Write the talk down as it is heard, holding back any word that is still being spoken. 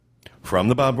From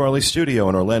the Bob Marley Studio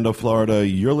in Orlando, Florida,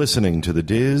 you're listening to the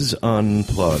Diz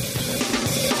Unplugged.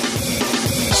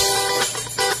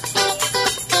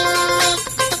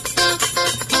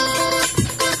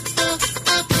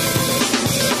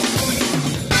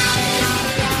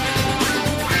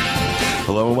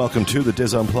 Hello and welcome to the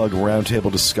Diz Unplugged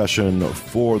Roundtable discussion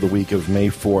for the week of May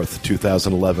 4th,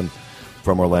 2011.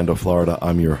 From Orlando, Florida,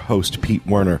 I'm your host, Pete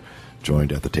Werner,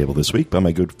 joined at the table this week by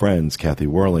my good friends, Kathy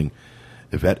Whirling,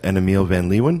 Yvette and Emil Van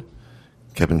Leeuwen,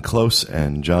 Kevin Close,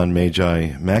 and John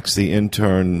Magi. Max, the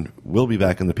intern, will be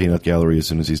back in the peanut gallery as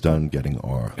soon as he's done getting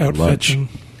our out lunch. Fetching.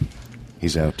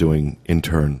 He's out doing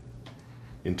intern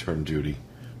duty.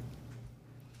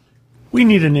 We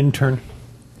need an intern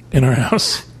in our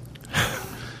house.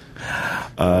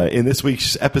 In this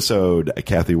week's episode,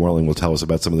 Kathy Whirling will tell us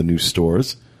about some of the new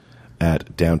stores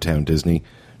at Downtown Disney.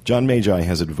 John Magi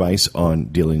has advice on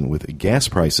dealing with gas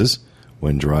prices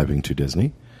when driving to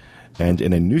Disney. And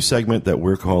in a new segment that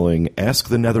we're calling Ask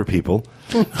the Nether People,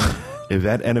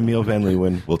 Yvette and Emil Van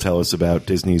Leeuwen will tell us about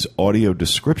Disney's audio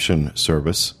description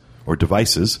service or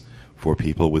devices for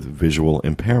people with visual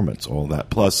impairments. All that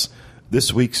plus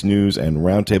this week's news and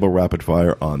roundtable rapid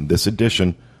fire on this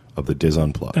edition of the Diz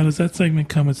Unplugged. Now, does that segment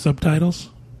come with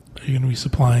subtitles? Are you going to be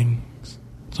supplying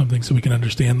something so we can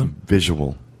understand them?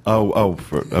 Visual. We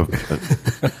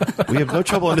have no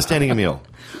trouble understanding Emil.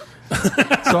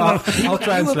 So I'll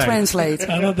translate. You will translate.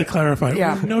 I'd have to clarify.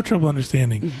 Yeah. We have no trouble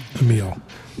understanding Emil.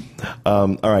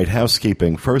 All right,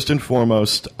 housekeeping. First and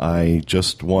foremost, I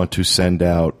just want to send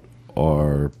out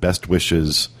our best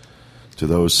wishes to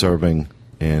those serving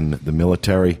in the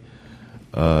military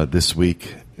this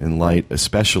week,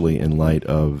 especially in light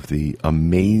of the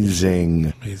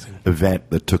amazing event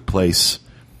that took place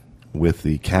with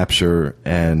the capture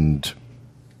and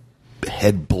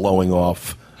head blowing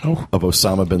off of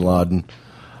Osama bin Laden,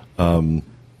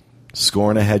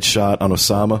 scoring a headshot on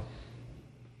Osama.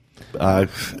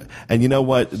 And you know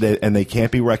what? They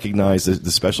can't be recognized.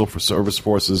 The special service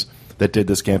forces that did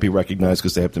this can't be recognized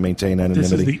because they have to maintain anonymity.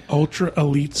 This is the ultra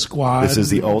elite squad. This is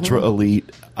the ultra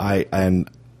elite. I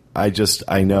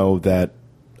know that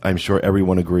I'm sure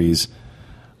everyone agrees.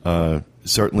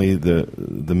 Certainly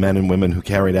the men and women who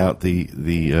carried out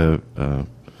the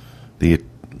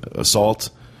assault,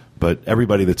 but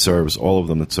everybody that serves, all of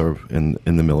them that serve in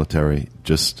the military,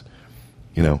 just,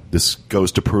 this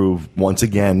goes to prove once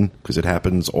again, because it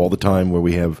happens all the time where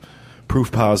we have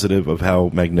proof positive of how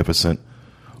magnificent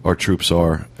our troops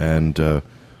are and the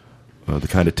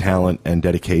kind of talent and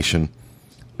dedication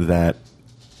that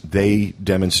they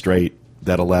demonstrate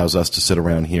that allows us to sit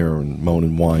around here and moan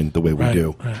and whine the way we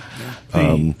do.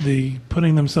 Right. The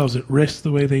putting themselves at risk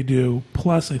the way they do.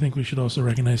 Plus, I think we should also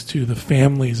recognize, too, the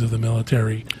families of the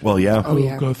military. Well, yeah.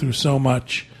 Who go through so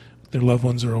much. Their loved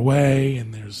ones are away,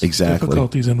 and there's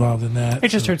difficulties involved in that. I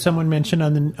just heard someone mention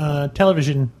on the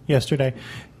television yesterday,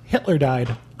 Hitler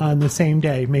died on the same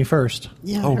day, May 1st.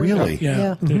 Yeah, oh, really?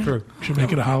 Yeah. Mm-hmm. Should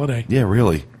make it a holiday. Yeah,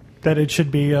 really. That it should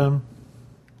be...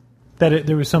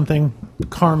 there was something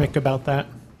karmic about that.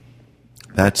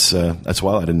 That's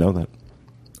wild. I didn't know that.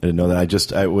 I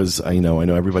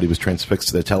know everybody was transfixed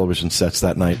to their television sets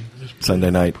that night,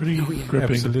 Sunday night. Pretty gripping.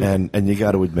 Absolutely. And you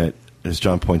got to admit, as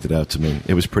John pointed out to me,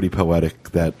 it was pretty poetic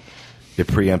that it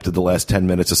preempted the last 10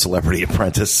 minutes of Celebrity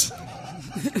Apprentice.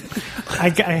 I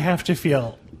have to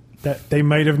feel that they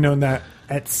might have known that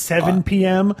at 7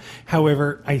 p.m.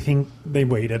 However, I think they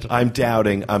waited. I'm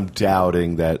doubting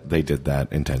that they did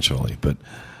that intentionally, but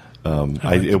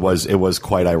it was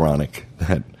quite ironic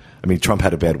that Trump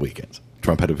had a bad weekend.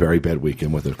 Trump had a very bad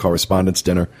weekend with a correspondence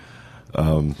dinner,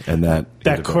 and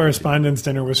that correspondence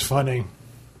dinner was funny.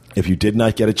 If you did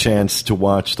not get a chance to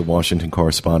watch the Washington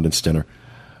Correspondence Dinner,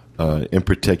 in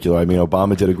particular,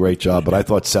 Obama did a great job, but I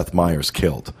thought Seth Meyers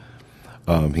killed.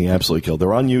 He absolutely killed.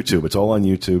 They're on YouTube. It's all on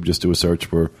YouTube. Just do a search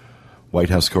for White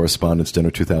House Correspondence Dinner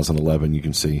 2011. You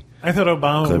can see. I thought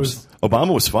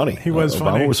Obama was funny. He was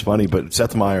funny. Obama was funny, but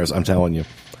Seth Meyers, I'm telling you,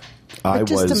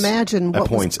 just imagine what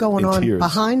was going on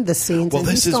behind the scenes, and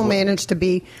he still managed to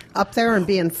be up there and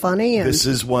being funny. And this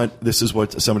is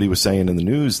what somebody was saying in the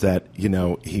news, that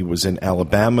he was in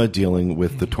Alabama dealing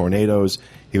with the tornadoes.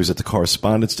 He was at the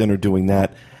Correspondence Dinner doing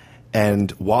that.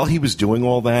 And while he was doing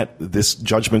all that, this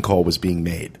judgment call was being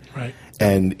made. Right.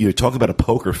 And you talk about a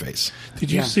poker face.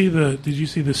 Did you see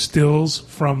the stills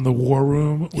from the war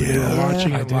room when they were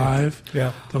watching it live?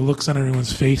 Yeah. The looks on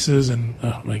everyone's faces, and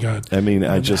oh my God.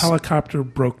 The helicopter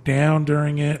broke down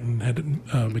during it and had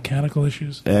mechanical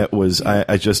issues. It was our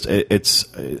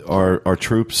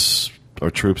troops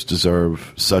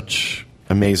deserve such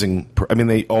amazing.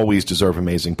 They always deserve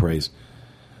amazing praise.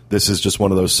 this is just one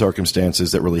of those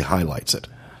circumstances that really highlights it.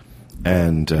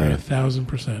 And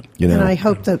 1,000%. And I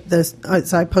hope that this,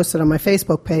 as I posted on my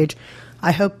Facebook page,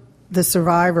 I hope the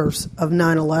survivors of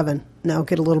 9/11 now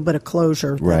get a little bit of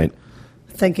closure. Right.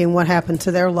 Thinking what happened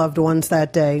to their loved ones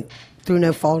that day through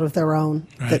no fault of their own,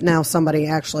 that now somebody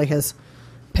actually has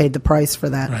paid the price for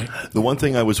that. Right. The one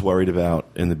thing I was worried about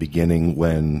in the beginning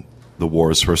when the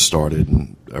wars first started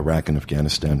in Iraq and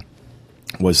Afghanistan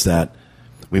was that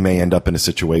we may end up in a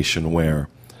situation where,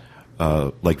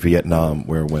 like Vietnam,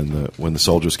 where when the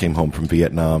soldiers came home from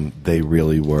Vietnam, they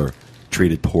really were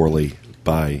treated poorly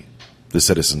by the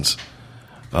citizens.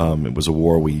 It was a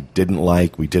war we didn't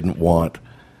like, we didn't want,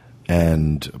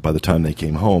 and by the time they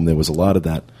came home, there was a lot of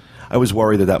that. I was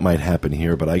worried that might happen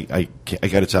here, but I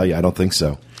got to tell you, I don't think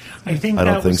so. I think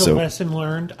that was a lesson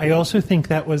learned. I also think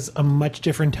that was a much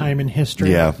different time in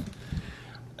history. Yeah.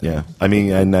 I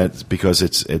mean, and that's because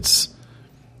it's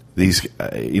these,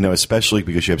 especially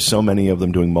because you have so many of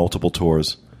them doing multiple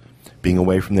tours, being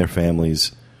away from their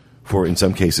families for, in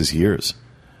some cases, years,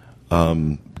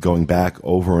 going back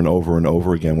over and over and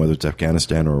over again, whether it's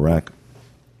Afghanistan or Iraq,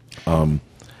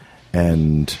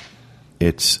 and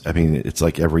it's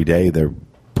like every day they're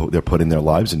putting their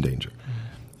lives in danger,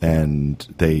 and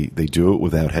they do it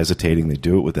without hesitating, they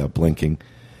do it without blinking,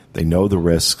 they know the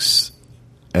risks,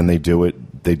 and they do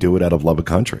it out of love of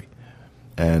country.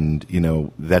 And,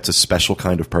 that's a special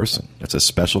kind of person. That's a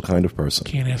special kind of person.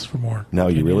 Can't ask for more. No,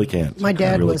 you really can't. My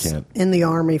dad was in the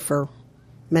Army for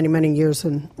many, many years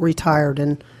and retired.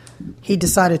 And he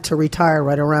decided to retire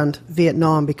right around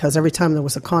Vietnam because every time there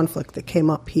was a conflict that came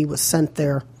up, he was sent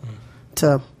there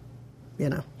to,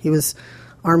 he was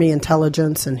Army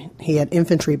intelligence and he had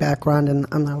infantry background. And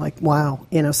I'm like, wow.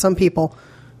 Some people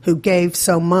who gave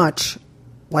so much,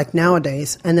 like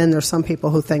nowadays, and then there's some people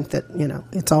who think that,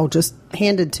 it's all just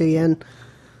handed to you and,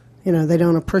 they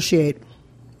don't appreciate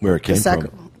where it came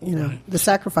from. The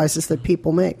sacrifices that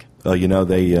people make. Well,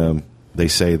 they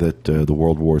say that the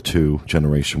World War II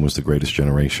generation was the greatest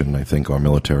generation. I think our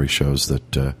military shows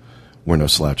that we're no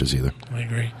slouches either. I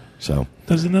agree. So,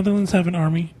 does the Netherlands have an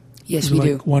army? Yes, we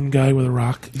do. One guy with a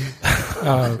rock.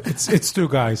 It's two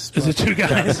guys. Is it two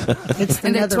guys? It's the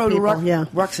and they throw people,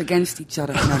 rocks against each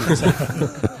other.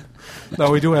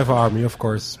 No, we do have army, of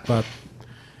course, but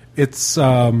it's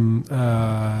not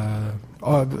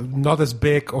as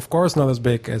big. Of course, not as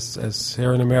big as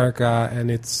here in America, and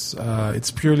it's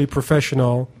purely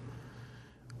professional.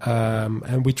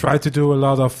 And we try to do a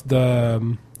lot of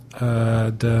the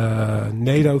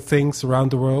NATO things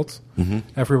around the world,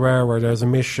 everywhere where there's a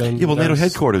mission. Yeah, well, NATO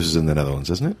headquarters is in the Netherlands,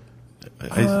 isn't it?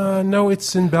 No,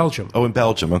 it's in Belgium. Oh, in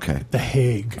Belgium, okay. The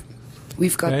Hague.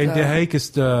 We've got in The Hague is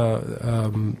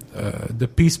the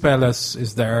Peace Palace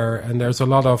is there, and there's a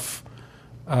lot of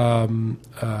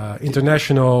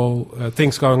international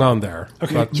things going on there.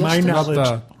 Okay, but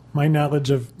my knowledge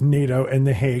of NATO and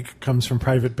The Hague comes from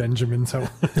Private Benjamin. So,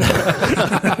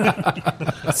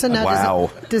 so now, wow.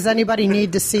 Does anybody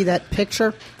need to see that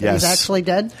picture? That he's actually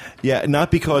dead? Yeah, not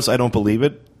because I don't believe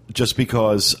it, just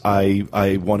because I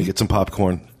want to get some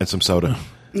popcorn and some soda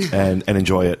and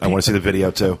enjoy it. I want to see the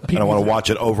video too, and I want to watch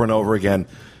it over and over again.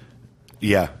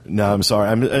 Yeah, no, I'm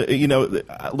sorry.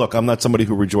 Look, I'm not somebody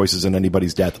who rejoices in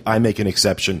anybody's death. I make an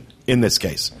exception in this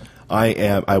case.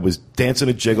 I was dancing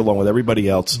a jig along with everybody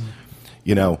else.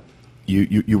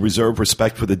 You reserve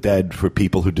respect for the dead for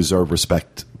people who deserve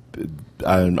respect.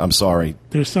 I'm sorry.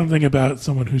 There's something about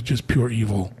someone who's just pure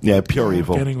evil. Yeah, pure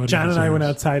evil. John and I went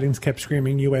outside and kept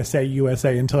screaming USA,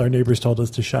 USA until our neighbors told us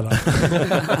to shut up.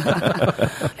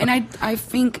 And I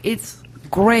think it's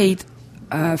great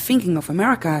thinking of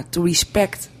America to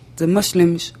respect the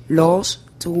Muslims' laws.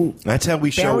 That's how we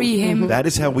show him. That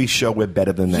is how we show we're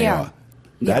better than they are.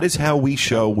 That is how we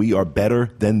show we are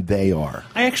better than they are.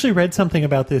 I actually read something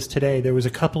about this today. There was a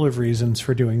couple of reasons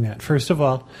for doing that. First of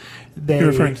all, you're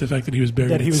referring to the fact that he was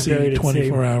buried at sea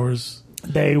 24 hours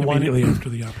immediately after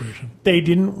the operation. They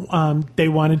didn't. They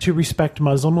wanted to respect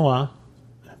Muslim law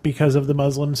because of the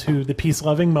Muslims the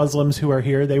peace-loving Muslims who are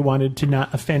here. They wanted to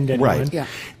not offend anyone. Right. Yeah.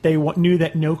 They knew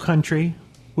that no country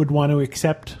would want to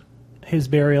accept his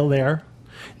burial there.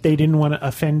 They didn't want to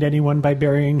offend anyone by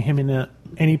burying him in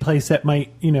any place that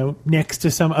might, next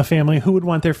to a family. Who would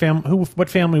want their family? What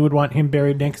family would want him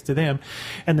buried next to them?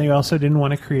 And they also didn't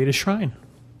want to create a shrine.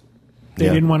 They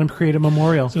didn't want to create a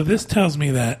memorial. So this tells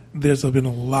me that there's been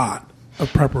a lot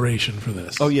of preparation for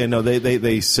this. Oh yeah, no,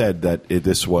 they said that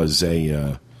this was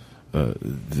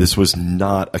this was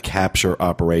not a capture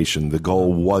operation. The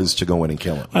goal was to go in and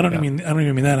kill him. I don't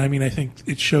even mean that. I mean, I think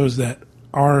it shows that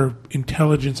our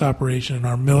intelligence operation and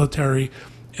our military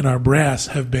in our brass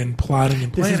have been plotting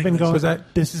and This planning. has been going. Was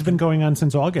that- This has been going on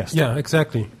since August. Yeah,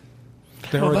 exactly.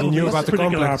 They Well, already knew that's about the pretty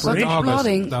good complex operation. in But August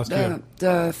plotting, last year.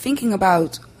 the thinking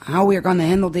about how we're going to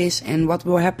handle this and what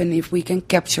will happen if we can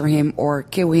capture him or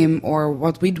kill him or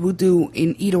what we would do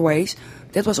in either ways,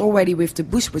 that was already with the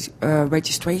Bush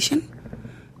registration.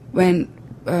 When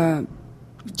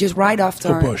just right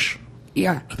after... Oh, Bush.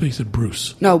 Yeah. I think you said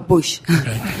Bruce. No, Bush.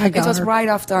 I It got was her. right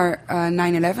after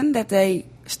 9/11 that they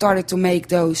started to make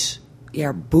those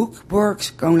book works,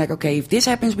 going like, okay, if this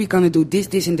happens, we're going to do this,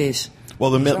 this, and this. Well,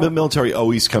 the military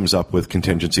always comes up with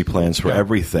contingency plans for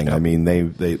everything. I mean,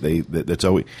 that's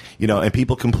always, and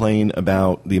people complain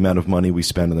about the amount of money we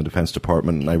spend in the Defense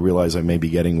Department, and I realize I may be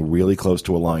getting really close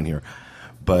to a line here.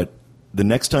 But the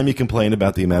next time you complain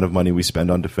about the amount of money we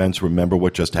spend on defense, remember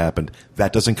what just happened.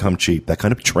 That doesn't come cheap. That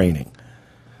kind of training,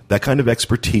 that kind of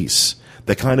expertise,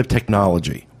 that kind of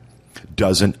technology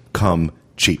doesn't come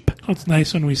cheap. It's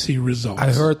nice when we see results.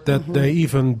 I heard that they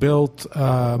even built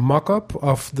a mock-up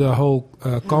of the whole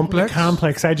complex.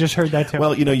 Complex. I just heard that too.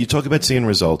 Well, you talk about seeing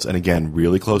results, and again,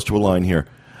 really close to a line here.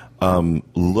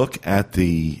 Look at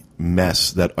the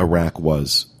mess that Iraq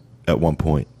was at one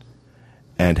point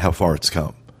and how far it's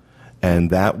come. And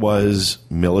that was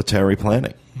military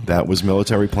planning. That was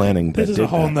military planning. This that is did a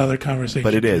whole that. nother conversation.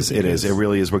 But it is. It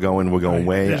really is. We're going Right.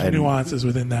 way. There's and- nuances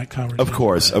within that conversation.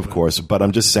 Of course. But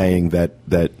I'm just saying that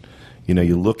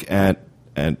you look at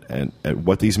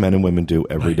what these men and women do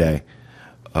every day,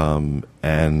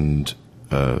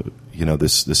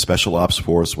 this special ops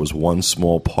force was one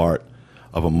small part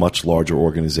of a much larger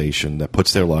organization that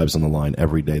puts their lives on the line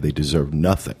every day. They deserve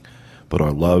nothing but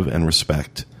our love and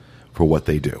respect for what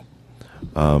they do.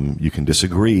 You can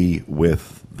disagree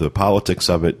with the politics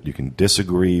of it. You can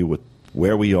disagree with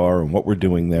where we are and what we're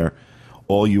doing there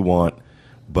all you want,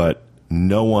 but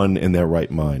no one in their right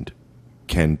mind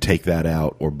can take that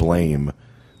out or blame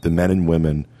the men and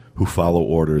women who follow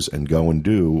orders and go and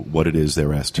do what it is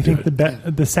they're asked to I do.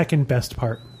 think the second best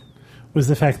part was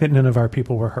the fact that none of our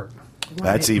people were hurt.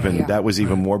 That was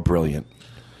even more brilliant.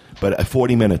 But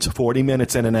 40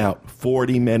 minutes in and out,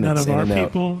 40 minutes None of in our and out.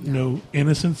 people, no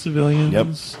innocent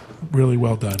civilians. Really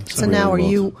well done. So now, are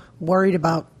you worried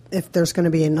about if there's going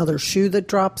to be another shoe that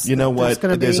drops? You know what?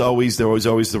 There was always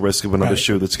the risk of another Right.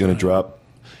 shoe that's going to drop.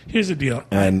 Here's the deal.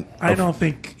 And I don't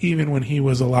think, even when he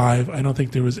was alive, I don't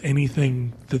think there was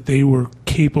anything that they were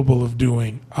capable of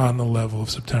doing on the level of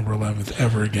September 11th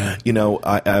ever again.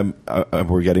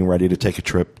 We're getting ready to take a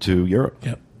trip to Europe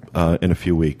in a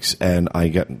few weeks, and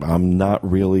I'm not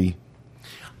really.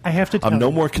 I have to tell I'm no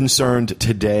you, more concerned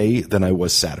today than I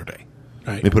was Saturday.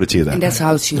 Right. Let me put it to you that And way. that's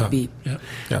how it should be. Yeah.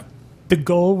 Yeah. the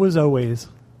goal was always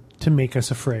to make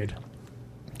us afraid.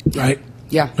 Right.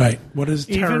 Yeah. Right. What does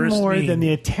Even terrorist more mean? than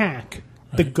the attack,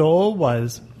 the goal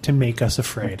was to make us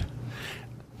afraid.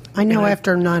 I know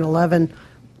after 9/11,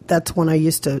 that's when I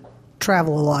used to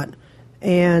travel a lot,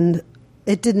 and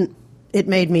it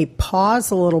made me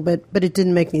pause a little bit, but it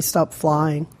didn't make me stop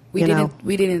flying. We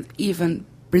didn't even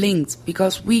blink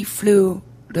because we flew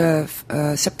the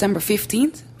September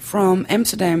 15th from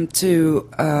Amsterdam to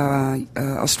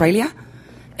Australia,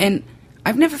 and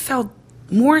I've never felt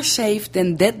more safe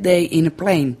than that day in a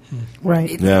plane. Right.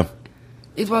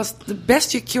 It was the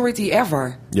best security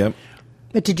ever. Yep.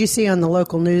 But did you see on the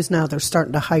local news now they're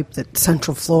starting to hype that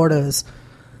Central Florida is,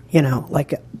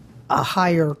 like a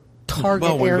higher target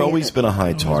Well, we've area? always been a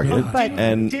high target, But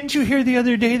and didn't you hear the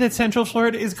other day that Central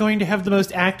Florida is going to have the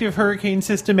most active hurricane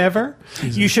system ever?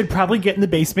 You should probably get in the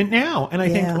basement now. And I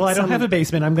think, Yeah, well, I don't have a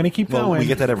basement. I'm going to keep going. we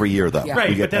get that every year, though. Yeah. Right,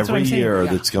 we but get that's what every I'm saying. year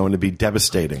Yeah. that's going to be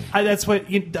devastating. That's what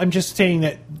I'm just saying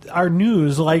that our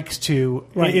news likes to,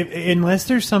 unless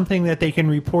there's something that they can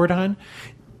report on,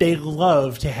 they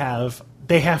love to have.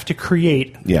 They have to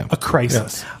create a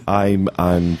crisis.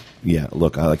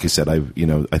 Look, like I said,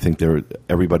 I think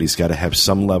everybody's got to have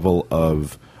some level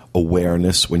of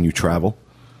awareness when you travel,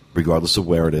 regardless of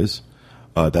where it is.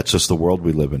 That's just the world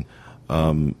we live in.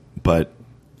 But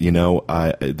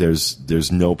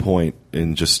there's no point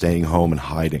in just staying home and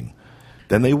hiding.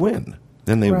 Then they win.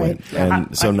 Right. And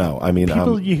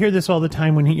People, you hear this all the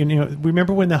time. When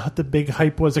remember when the big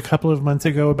hype was a couple of months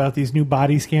ago about these new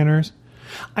body scanners?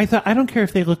 I thought, I don't care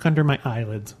if they look under my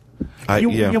eyelids. You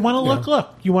want to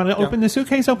look. You want to open the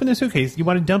suitcase. You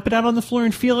want to dump it out on the floor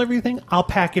and feel everything. I'll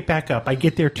pack it back up. I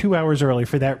get there 2 hours early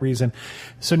for that reason.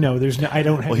 So no, I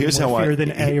don't have any more fear than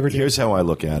I ever did. Here's how I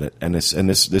look at it, and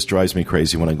this drives me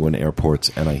crazy when I go into airports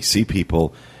and I see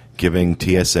people giving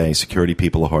TSA security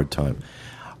people a hard time.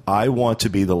 I want to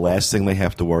be the last thing they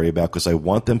have to worry about because I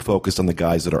want them focused on the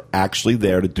guys that are actually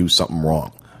there to do something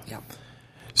wrong. Yeah.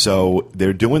 So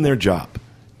they're doing their job.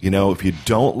 If you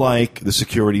don't like the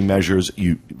security measures,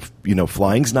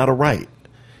 flying's not a right.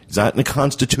 It's not in the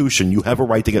Constitution. You have a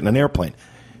right to get in an airplane.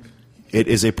 It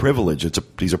is a privilege.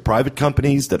 These are private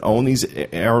companies that own these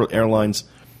airlines.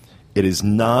 It is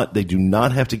not. They do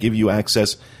not have to give you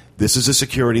access. This is a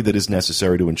security that is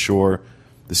necessary to ensure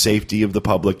the safety of the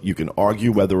public. You can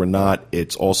argue whether or not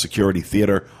it's all security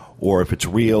theater or if it's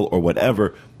real or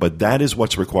whatever, but that is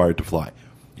what's required to fly.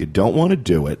 You don't want to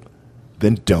do it,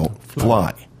 then don't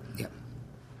fly.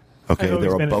 Okay,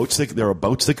 there are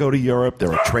boats that go to Europe.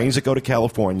 There are trains that go to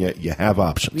California. You have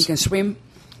options. We can swim.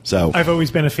 So I've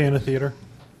always been a fan of theater.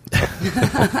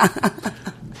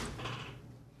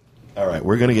 All right,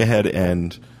 we're going to go ahead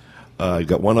and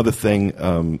got one other thing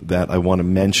that I want to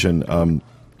mention.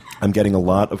 I'm getting a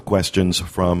lot of questions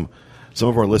from some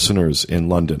of our listeners in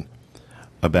London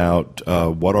about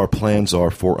what our plans are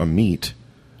for a meet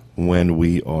when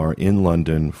we are in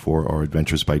London for our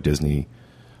Adventures by Disney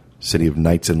City of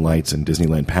Nights and Lights and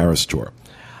Disneyland Paris tour.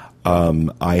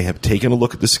 I have taken a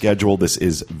look at the schedule. This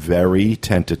is very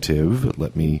tentative.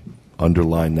 Let me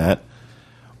underline that.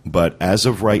 But as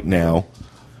of right now,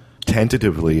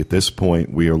 tentatively at this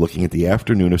point, we are looking at the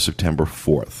afternoon of September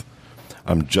 4th.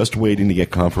 I'm just waiting to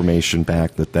get confirmation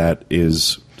back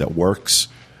that works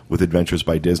with Adventures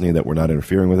by Disney, that we're not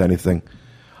interfering with anything.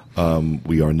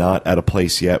 We are not at a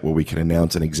place yet where we can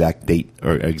announce an exact date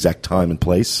or exact time and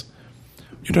place.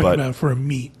 You're talking about for a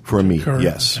meet? For a meet,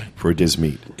 yes. Okay. For a Diz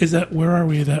meet. Where are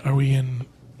we? Are we in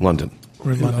London?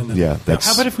 We're in London. Yeah.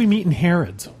 How about if we meet in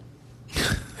Harrods?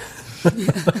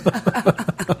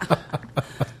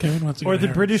 Kevin wants to go or to the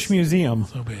Harrods. British Museum.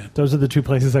 So bad. Those are the two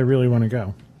places I really want to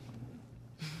go.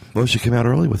 Well, you should come out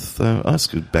early with us,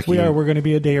 Becky. We are. We're going to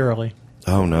be a day early.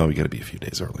 Oh, no. We got to be a few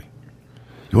days early.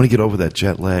 You want to get over that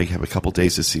jet lag, have a couple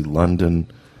days to see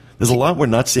London. There's a lot we're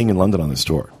not seeing in London on this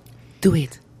tour. Do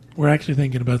it. We're actually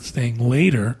thinking about staying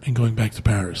later and going back to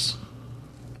Paris.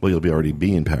 Well, you'll already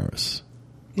be in Paris.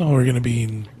 No, we're going to be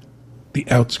in the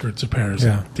outskirts of Paris,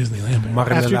 Disneyland.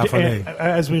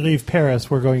 As we leave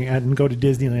Paris, we're going out and go to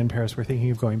Disneyland Paris. We're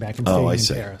thinking of going back and staying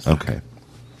in Paris. Okay.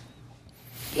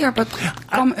 Yeah, but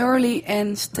come early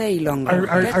and stay longer.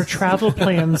 Our travel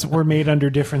plans were made under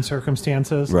different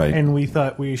circumstances, right? And we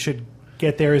thought we should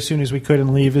get there as soon as we could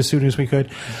and leave as soon as we could.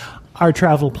 Our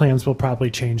travel plans will probably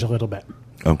change a little bit.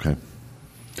 Okay.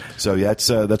 So that's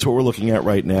what we're looking at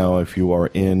right now. If you are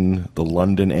in the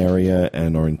London area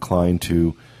and are inclined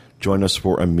to join us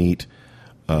for a meet,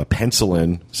 pencil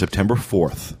in September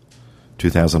 4th,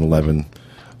 2011,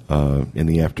 in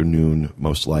the afternoon,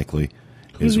 most likely.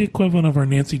 Who's the equivalent of our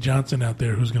Nancy Johnson out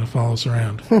there who's going to follow us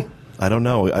around? I don't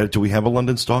know. Do we have a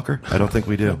London stalker? I don't think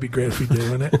we do. That'd be great if we did,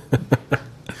 wouldn't it?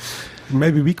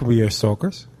 Maybe we could be your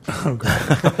stalkers. Oh,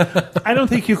 God. I don't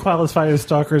think you qualify as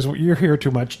stalkers. You're here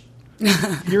too much.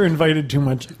 You're invited too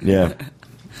much. Yeah.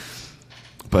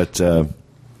 But,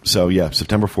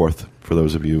 September 4th, for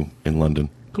those of you in London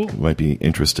who might be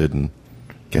interested in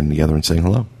getting together and saying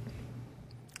hello.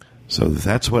 So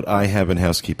that's what I have in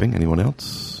housekeeping. Anyone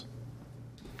else?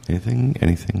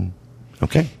 Anything?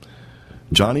 Okay.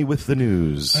 Johnny with the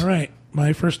news. All right.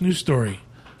 My first news story.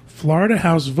 Florida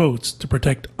House votes to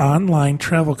protect online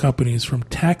travel companies from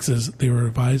taxes they were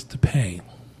advised to pay.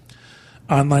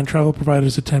 Online travel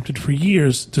providers attempted for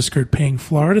years to skirt paying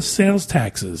Florida sales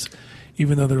taxes,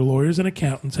 even though their lawyers and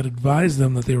accountants had advised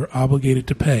them that they were obligated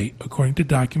to pay, according to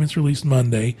documents released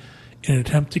Monday, in an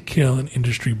attempt to kill an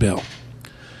industry bill.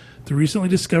 The recently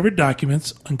discovered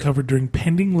documents, uncovered during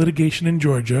pending litigation in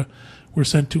Georgia, were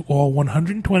sent to all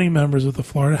 120 members of the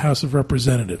Florida House of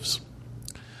Representatives.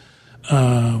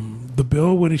 The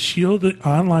bill would shield the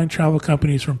online travel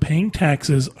companies from paying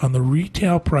taxes on the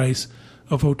retail price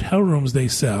of hotel rooms they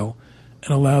sell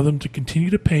and allow them to continue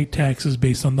to pay taxes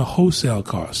based on the wholesale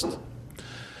cost.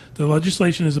 The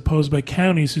legislation is opposed by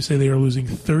counties who say they are losing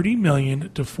 $30 million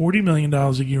to $40 million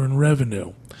a year in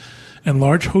revenue, and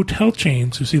large hotel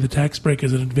chains who see the tax break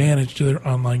as an advantage to their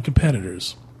online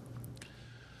competitors.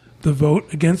 The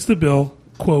vote against the bill,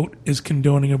 quote, is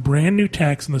condoning a brand new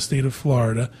tax in the state of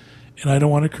Florida, and I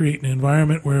don't want to create an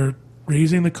environment where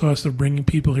raising the cost of bringing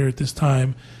people here at this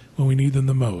time when we need them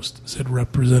the most, said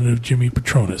Representative Jimmy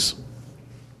Petronas.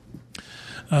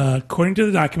 According to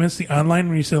the documents, the online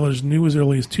resellers knew as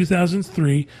early as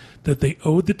 2003 that they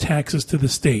owed the taxes to the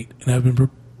state and have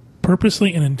been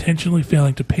purposely and intentionally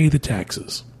failing to pay the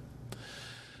taxes.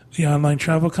 The online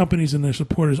travel companies and their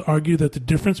supporters argue that the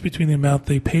difference between the amount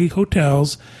they pay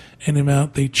hotels and the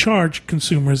amount they charge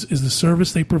consumers is the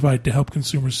service they provide to help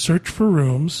consumers search for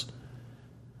rooms,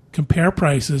 compare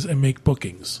prices, and make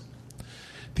bookings.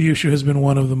 The issue has been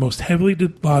one of the most heavily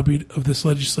lobbied of this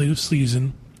legislative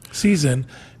season, season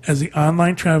as the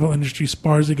online travel industry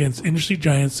spars against industry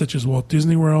giants such as Walt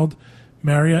Disney World,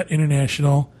 Marriott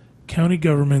International, county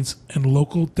governments, and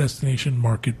local destination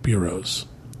market bureaus.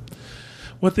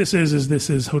 What this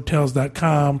is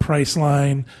Hotels.com,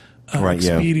 Priceline,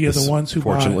 Expedia, This the ones who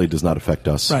fortunately buy, does not affect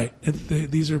us. right.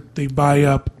 They buy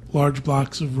up large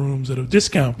blocks of rooms at a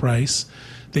discount price.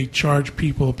 They charge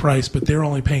people a price, but they're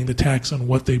only paying the tax on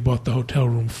what they bought the hotel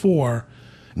room for,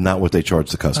 Not what they charge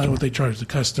the customer. not what they charge the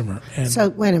customer. And So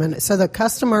wait a minute. So the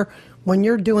customer, when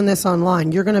you're doing this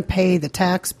online, you're going to pay the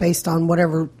tax based on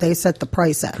whatever they set the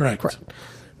price at. Correct.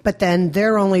 But then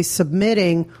they're only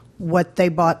submitting what they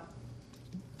bought,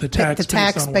 the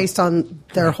tax, based on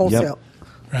their wholesale.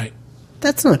 right,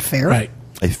 That's not fair. right.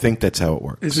 I think that's how it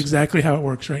works. Is exactly how it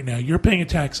works right now. You're paying a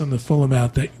tax on the full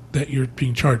amount that you're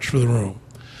being charged for the room.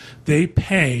 They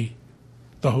pay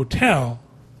the hotel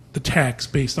the tax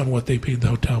based on what they paid the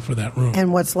hotel for that room.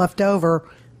 And what's left over,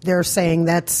 they're saying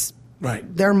that's Right.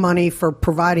 their money for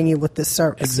providing you with this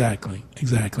service. Exactly.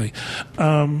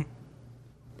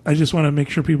 I just want to make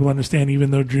sure people understand, even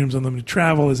though Dreams Unlimited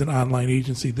Travel is an online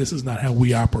agency, this is not how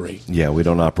we operate. Yeah, we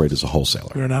don't operate as a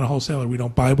wholesaler. We're not a wholesaler. We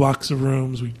don't buy blocks of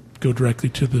rooms. We go directly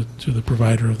to the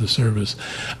provider of the service.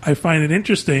 I find it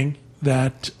interesting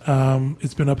that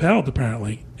it's been upheld,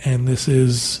 apparently, and this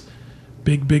is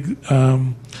big.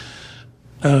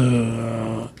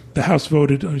 The House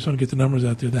voted. I just want to get the numbers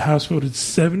out there. The House voted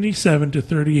 77 to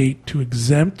 38 to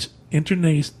exempt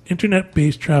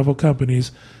internet-based travel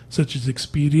companies such as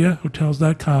Expedia,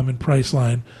 Hotels.com, and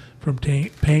Priceline from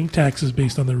paying taxes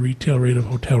based on the retail rate of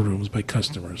hotel rooms by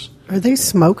customers. Are they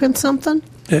smoking something?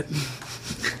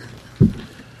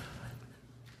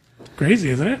 Crazy,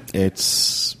 isn't it?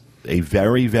 It's a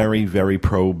very, very, very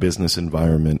pro-business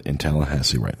environment in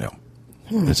Tallahassee right now.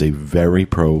 It's a very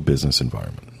pro-business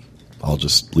environment. I'll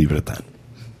just leave it at that.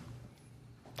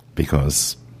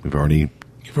 Because we've already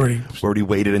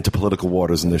waded into political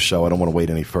waters in this show. I don't want to wade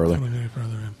any further.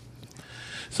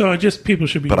 So people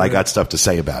should be But I aware. got stuff to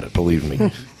say about it, believe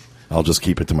me. I'll just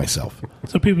keep it to myself.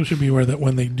 So people should be aware that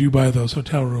when they do buy those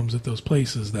hotel rooms at those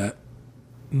places, that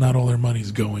not all their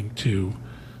money's going to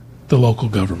the local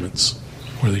governments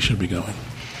where they should be going.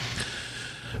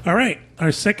 All right,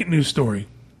 our second news story.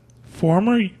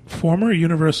 Former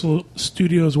Universal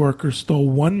Studios worker stole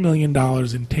 $1 million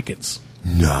in tickets.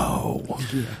 No.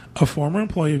 A former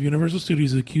employee of Universal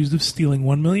Studios is accused of stealing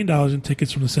 $1 million in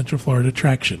tickets from the Central Florida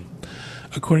attraction.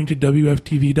 According to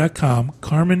WFTV.com,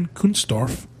 Carmen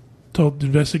Kunstorff told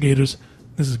investigators,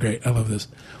 this is great, I love this.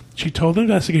 She told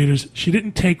investigators she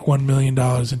didn't take $1 million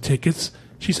in tickets.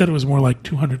 She said it was more like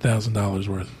 $200,000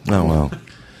 worth. Oh, well.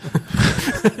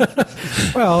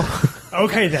 Well,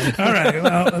 okay then. All right,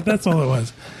 well, that's all it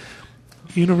was.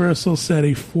 Universal said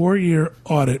a 4-year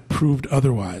audit proved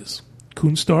otherwise.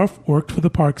 Kunstorff worked for the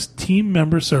park's team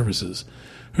member services.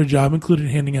 Her job included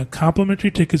handing out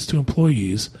complimentary tickets to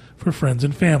employees for friends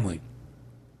and family.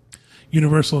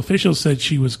 Universal officials said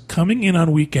she was coming in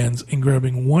on weekends and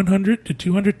grabbing 100 to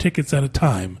 200 tickets at a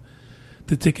time.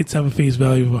 The tickets have a face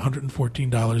value of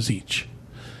 $114 each.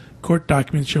 Court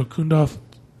documents show Kunstorff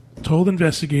told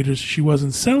investigators she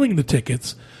wasn't selling the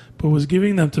tickets, but was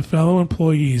giving them to fellow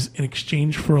employees in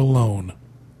exchange for a loan.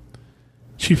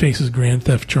 She faces grand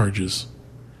theft charges.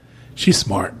 She's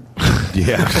smart.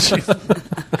 Yeah.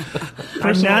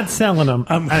 I'm not selling them.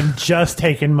 I'm just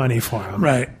taking money for them.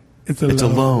 Right. It's a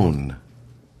loan.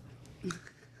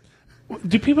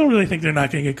 Do people really think they're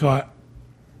not going to get caught?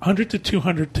 100 to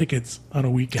 200 tickets on a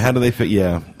weekend. How do they fit?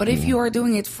 Yeah. But if you are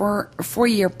doing it for a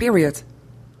 4-year period,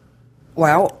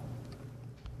 well,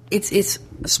 it's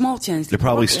a small chance. They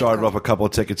probably started off a couple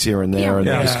of tickets here and there, and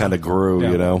Yeah. it just kind of grew,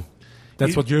 Yeah. you know?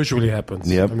 That's what usually happens.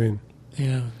 Yep. I mean,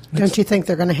 Yeah. Don't you think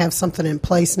they're going to have something in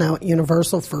place now at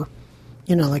Universal for,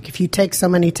 like if you take so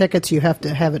many tickets, you have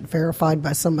to have it verified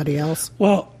by somebody else?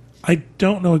 Well, I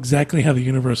don't know exactly how the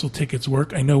Universal tickets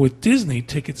work. I know with Disney,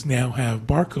 tickets now have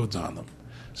barcodes on them.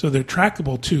 So they're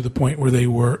trackable to the point where they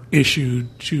were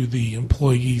issued to the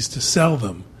employees to sell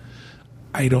them.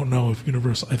 I don't know if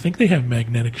Universal... I think they have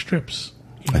magnetic strips.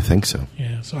 I think so.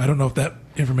 Yeah, so I don't know if that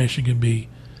information can be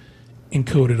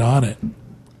encoded on it.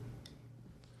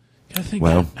 I think,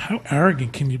 Well, how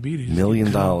arrogant can you be? To $1 million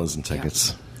in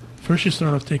tickets. First you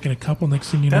start off taking a couple, next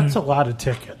thing you know... That's a lot of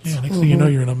tickets. Yeah, next thing you know,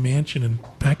 you're in a mansion in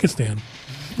Pakistan.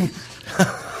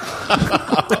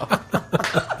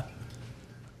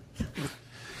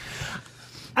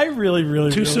 I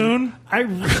really Too soon?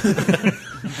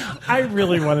 I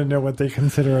really want to know what they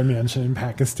consider a mansion in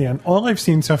Pakistan. All I've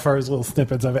seen so far is little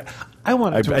snippets of it. I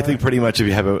want to. I think pretty much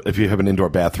if you have an indoor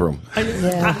bathroom.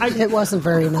 It wasn't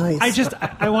very nice.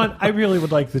 I really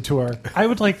would like the tour. I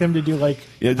would like them to do like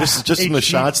just in the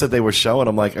shots that they were showing.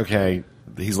 I'm like, okay,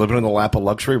 he's living in the lap of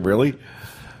luxury, really.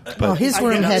 But his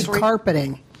room had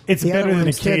carpeting. It's the better than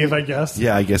a cave, didn't. I guess.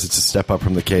 Yeah, I guess it's a step up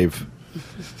from the cave.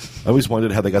 I always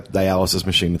wondered how they got the dialysis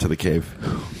machine into the cave.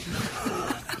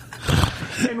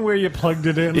 And where you plugged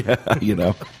it in.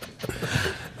 Yeah,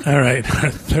 All right,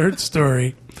 our third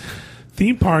story.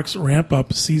 Theme parks ramp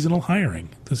up seasonal hiring.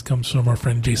 This comes from our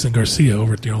friend Jason Garcia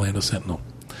over at the Orlando Sentinel.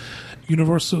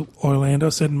 Universal Orlando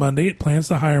said Monday it plans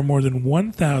to hire more than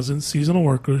 1,000 seasonal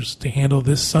workers to handle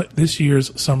this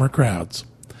year's summer crowds.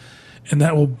 And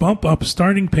that will bump up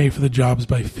starting pay for the jobs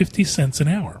by 50 cents an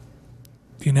hour.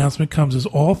 The announcement comes as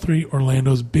all three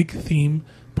Orlando's big theme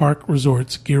park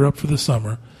resorts gear up for the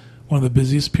summer, one of the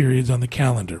busiest periods on the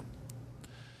calendar.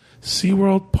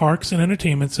 SeaWorld Parks and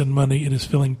Entertainment said Monday it is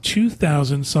filling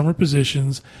 2,000 summer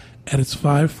positions at its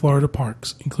 5 Florida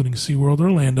parks, including SeaWorld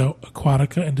Orlando,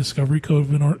 Aquatica and Discovery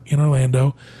Cove in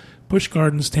Orlando, Busch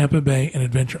Gardens, Tampa Bay, and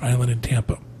Adventure Island in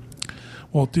Tampa.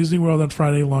 Walt Disney World on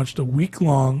Friday launched a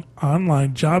week-long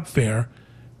online job fair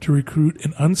to recruit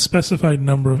an unspecified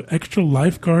number of extra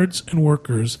lifeguards and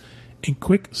workers in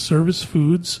quick service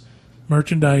foods,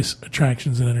 merchandise,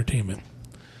 attractions, and entertainment.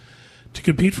 To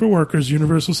compete for workers,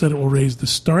 Universal said it will raise the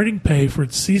starting pay for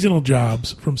its seasonal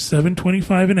jobs from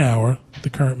 $7.25 an hour, the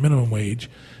current minimum wage,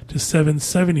 to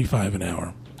 $7.75 an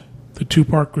hour. The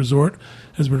two-park resort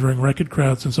has been drawing record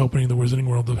crowds since opening the Wizarding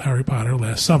World of Harry Potter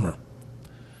last summer.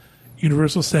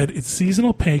 Universal said its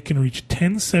seasonal pay can reach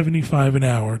 $10.75 an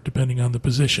hour, depending on the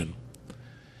position.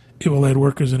 It will add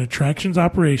workers in attractions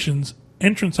operations,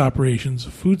 entrance operations,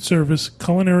 food service,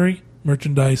 culinary,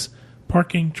 merchandise,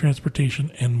 parking,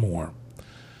 transportation, and more.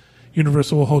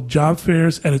 Universal will hold job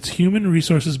fairs at its human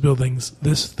resources buildings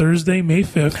this Thursday, May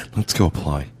 5th. let's go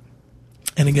apply.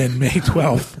 And again, May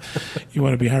 12th. You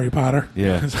want to be Harry Potter?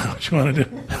 Yeah. Is that what you want to do?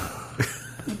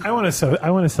 I want to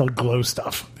sell glow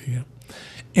stuff. Yeah.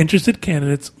 Interested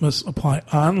candidates must apply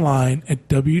online at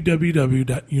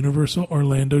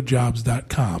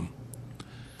www.universalorlandojobs.com.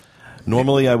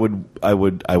 Normally, I would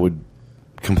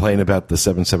complain about the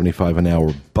 $7.75 an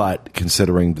hour, but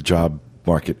considering the job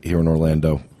market here in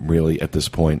Orlando, really at this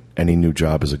point, any new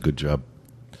job is a good job.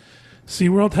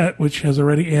 SeaWorld, which has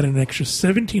already added an extra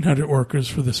 1,700 workers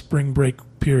for the spring break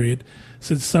period,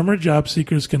 said summer job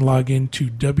seekers can log in to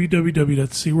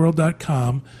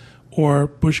www.seaworld.com or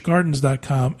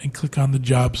buschgardens.com and click on the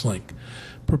jobs link.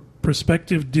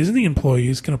 Prospective Disney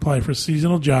employees can apply for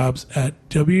seasonal jobs at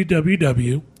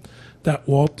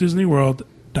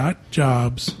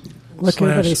www.waltdisneyworld.jobs. Look,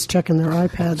 everybody's checking their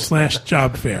iPads.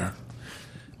 /job fair.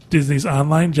 Disney's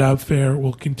online job fair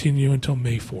will continue until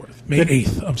May 4th. May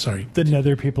 8th, I'm sorry. The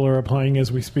nether people are applying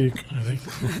as we speak. I think.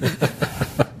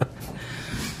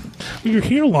 Well, you're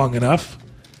here long enough.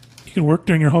 You can work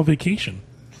during your whole vacation.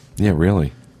 Yeah,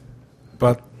 really.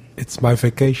 But it's my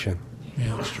vacation.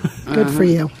 Yeah, that's true. Good for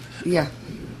you. Yeah.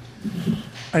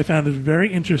 I found it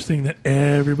very interesting that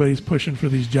everybody's pushing for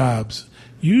these jobs.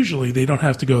 Usually, they don't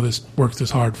have to work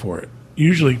this hard for it.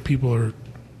 Usually, people are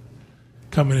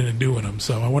coming in and doing them.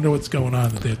 So I wonder what's going on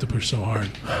that they have to push so hard.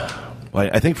 Well,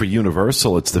 I think for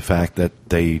Universal, it's the fact that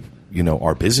they,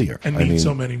 are busier. And need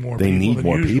so many more they people need than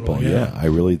more usual, people. yeah. I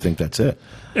really think that's it.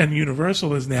 And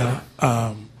Universal is now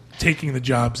taking the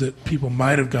jobs that people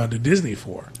might have gone to Disney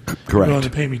for. Correct. You're willing to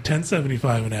pay me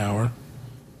 $10.75 an hour.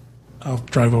 I'll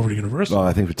drive over to Universal. Well,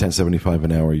 I think for $10.75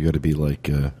 an hour, you got to be like.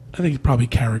 I think it's probably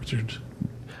charactered.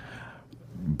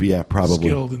 Yeah, probably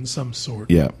Skilled in some sort.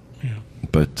 Yeah.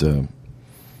 But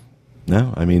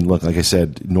no, I mean, look, like I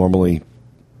said, normally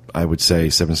I would say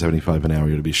 $7.75 an hour.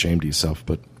 You ought to be ashamed of yourself,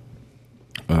 but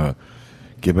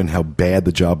given how bad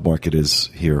the job market is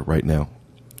here right now,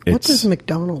 What does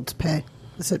McDonald's pay?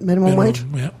 Is it minimum wage?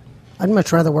 Yeah. I'd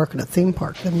much rather work in a theme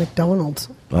park than McDonald's.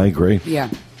 I agree. Yeah.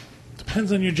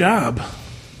 Depends on your job.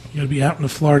 You got to be out in the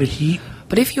Florida heat.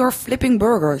 But if you're flipping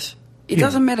burgers, it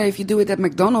doesn't matter if you do it at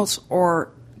McDonald's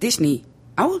or Disney.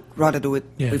 I would rather do it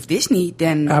with Disney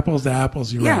than... Apples to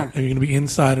apples, you're right. And you're going to be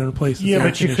inside in a place that's Yeah, air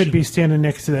but you could conditioned. be standing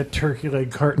next to that turkey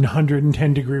leg cart in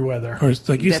 110-degree weather. Or it's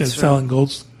like you said, That's selling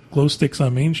glow sticks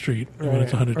on Main Street when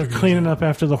it's 100 Or degrees. cleaning up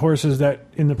after the horses that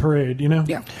in the parade,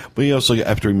 Yeah. But you also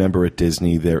have to remember at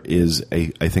Disney there is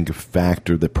I think a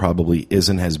factor that probably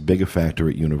isn't as big a factor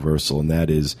at Universal, and that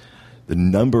is the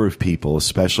number of people,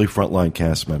 especially frontline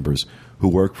cast members, who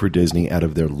work for Disney out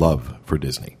of their love for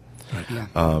Disney.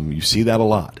 Yeah. You see that a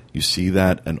lot. You see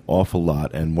that an awful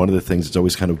lot. And one of the things that's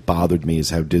always kind of bothered me is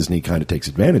how Disney kind of takes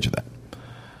advantage of that.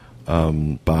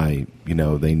 By,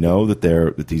 they know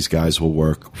that these guys will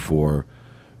work for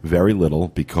very little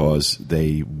because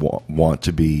they want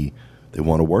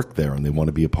to work there and they want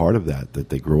to be a part of that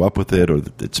they grew up with it or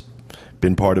that it's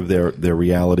been part of their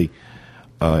reality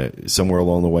somewhere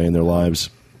along the way in their lives.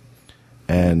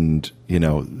 And,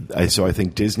 so I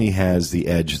think Disney has the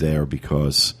edge there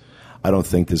because I don't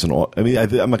think there's I'm not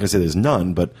going to say there's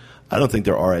none, but I don't think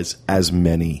there are as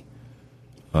many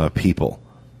people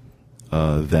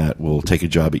that will take a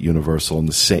job at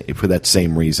Universal for that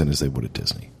same reason as they would at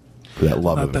Disney. For that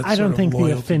love of it. I don't think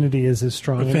the affinity is as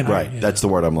strong. Right, that's the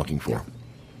word I'm looking for. Yeah.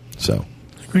 So,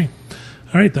 agree.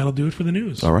 All right, that'll do it for the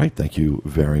news. All right, thank you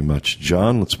very much,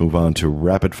 John. Let's move on to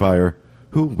Rapid Fire.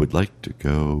 Who would like to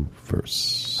go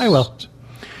first? I will.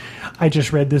 I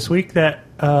just read this week that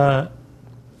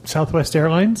Southwest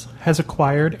Airlines has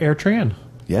acquired AirTran.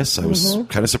 Yes, I was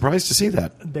kind of surprised to see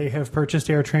that. They have purchased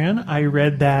AirTran. I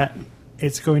read that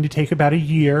it's going to take about a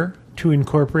year to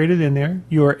incorporate it in there.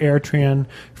 Your AirTran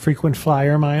frequent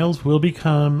flyer miles will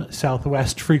become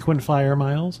Southwest frequent flyer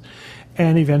miles,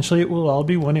 and eventually it will all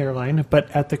be one airline. But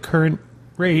at the current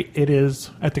rate, it is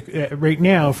right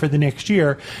now for the next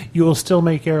year, you will still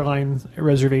make airline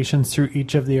reservations through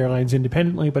each of the airlines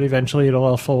independently, but eventually it'll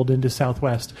all fold into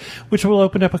Southwest, which will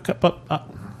open up a couple.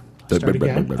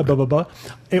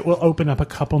 It will open up a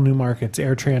couple new markets.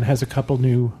 AirTran has a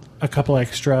couple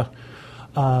extra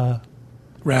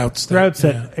routes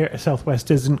that Southwest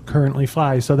doesn't currently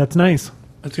fly, so that's nice.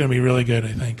 That's going to be really good,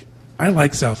 I think. I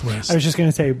like Southwest. I was just going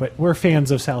to say, but we're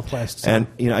fans of Southwest. So. And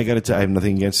I got to tell, I have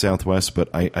nothing against Southwest, but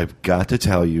I've got to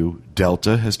tell you,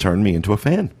 Delta has turned me into a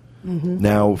fan. Mm-hmm.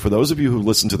 Now, for those of you who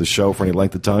listen to the show for any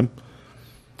length of time,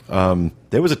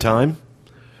 there was a time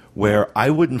where I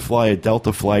wouldn't fly a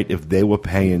Delta flight if they were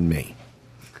paying me.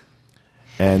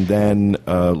 And then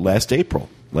last April,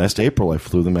 I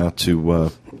flew them out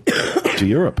to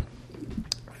Europe.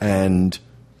 And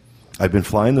I've been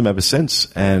flying them ever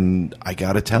since. And I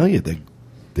got to tell you,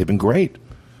 they've been great.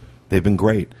 They've been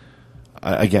great.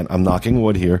 Again, I'm knocking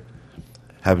wood here.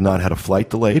 Have not had a flight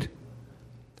delayed.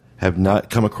 Have not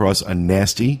come across a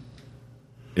nasty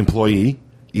employee,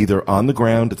 either on the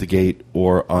ground at the gate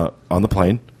or on the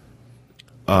plane.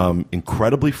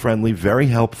 Incredibly friendly, very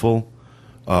helpful.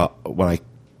 When I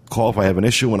call, if I have an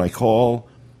issue, when I call,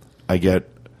 I get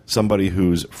somebody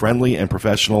who's friendly and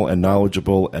professional and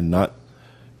knowledgeable and not,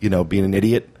 being an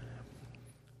idiot.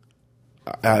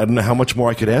 I don't know how much more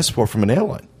I could ask for from an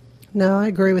airline. No, I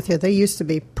agree with you. They used to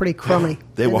be pretty crummy.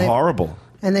 They were horrible.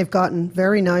 And they've gotten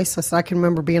very nice. I can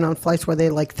remember being on flights where they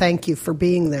thank you for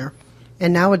being there.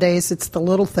 And nowadays, it's the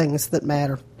little things that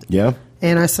matter. Yeah.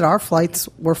 And I said our flights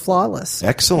were flawless.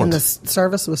 Excellent. And the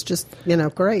service was just,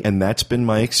 great. And that's been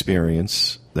my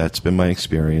experience. Like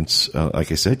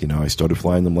I said, I started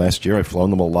flying them last year. I've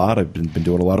flown them a lot. I've been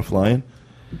doing a lot of flying.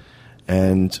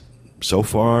 And so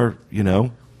far,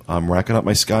 I'm racking up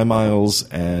my Sky Miles,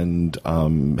 and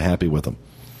I'm happy with them.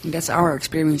 That's our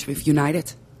experience with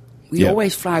United. We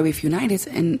always fly with United,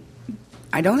 and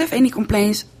I don't have any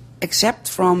complaints, except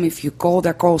from if you call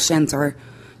their call center,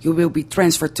 you will be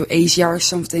transferred to Asia or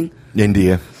something.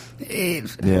 India.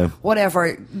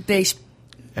 Whatever.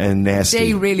 And nasty.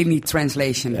 They really need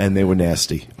translation. And they were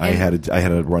nasty. I had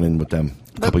a run-in with them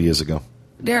a couple years ago.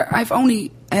 I've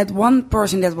only had one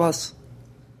person that was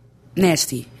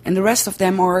nasty, and the rest of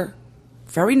them are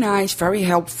very nice, very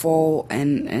helpful,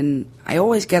 and I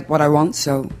always get what I want,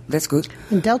 so that's good.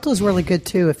 And Delta's really good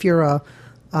too. If you're a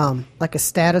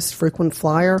status frequent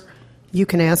flyer, you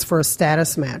can ask for a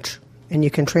status match, and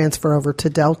you can transfer over to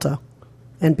Delta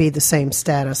and be the same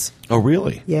status. Oh,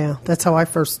 really? Yeah, that's how I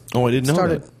first I didn't know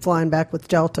started that. Flying back with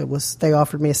Delta. They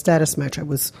offered me a status match. I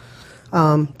was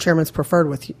Chairman's Preferred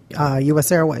with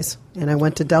U.S. Airways, and I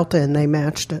went to Delta, and they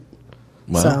matched it.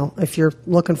 Wow. So if you're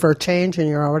looking for a change and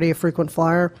you're already a frequent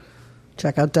flyer,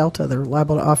 check out Delta. They're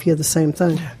liable to offer you the same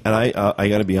thing. And I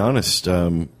got to be honest,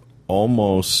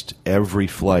 almost every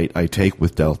flight I take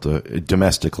with Delta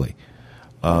domestically,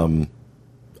 I've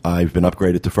been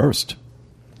upgraded to first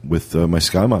with my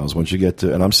Sky Miles. Once you get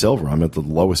to, and I'm silver, I'm at the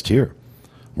lowest tier.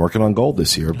 I'm working on gold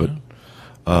this year, but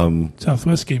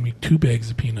Southwest gave me 2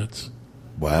 bags of peanuts.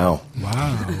 Wow.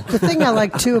 The thing I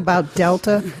like, too, about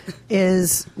Delta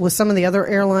is with some of the other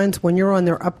airlines, when you're on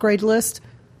their upgrade list,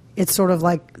 it's sort of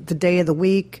like the day of the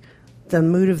week, the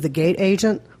mood of the gate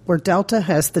agent, where Delta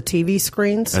has the TV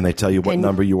screens. And they tell you what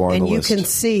number you are on the list. And you can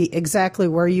see exactly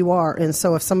where you are. And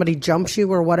so if somebody jumps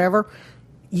you or whatever,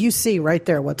 you see right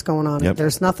there what's going on. Yep.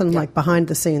 There's nothing like behind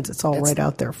the scenes. It's all right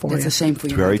out there for That's you. the same for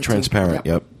It's you. very transparent.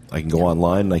 Yep. I can go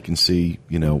online and I can see,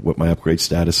 what my upgrade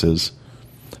status is.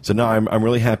 So no, I'm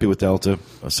really happy with Delta.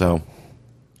 So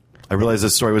I realized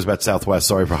this story was about Southwest.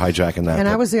 Sorry for hijacking that. And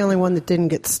I was the only one that didn't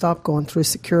get stopped going through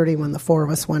security when the four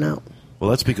of us went out. Well,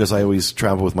 that's because I always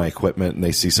travel with my equipment, and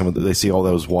they see all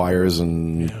those wires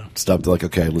and stuff. They're like,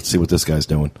 okay, let's see what this guy's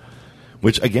doing.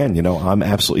 Which again, I'm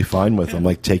absolutely fine with. I'm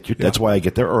like, That's why I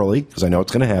get there early, because I know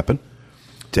it's going to happen.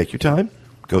 Take your time,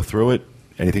 go through it.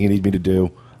 Anything you need me to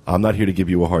do, I'm not here to give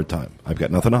you a hard time. I've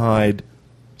got nothing to hide,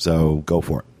 so go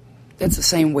for it. That's the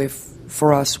same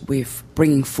for us with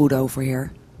bringing food over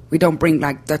here. We don't bring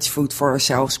like Dutch food for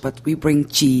ourselves, but we bring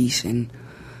cheese and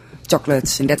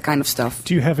chocolates and that kind of stuff.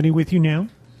 Do you have any with you now?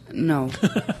 No.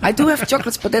 I do have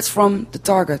chocolates, but that's from the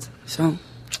Target. So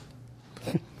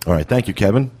All right, thank you,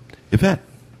 Kevin. Yvette.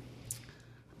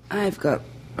 I've got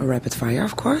a rapid fire,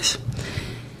 of course.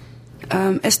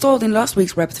 As told in last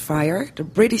week's rapid fire, the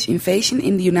British invasion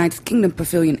in the United Kingdom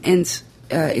pavilion ends.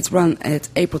 It's run at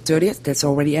April 30th. That's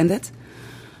already ended.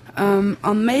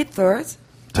 On May 3rd...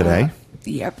 Today?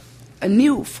 Yep. A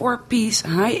new 4-piece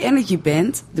high-energy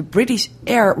band, the British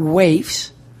Air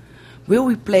Waves, will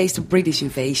replace the British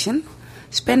invasion.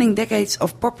 Spanning decades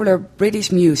of popular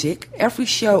British music, every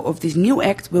show of this new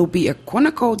act will be a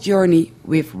chronicle journey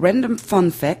with random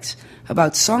fun facts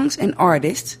about songs and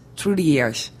artists through the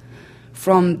years.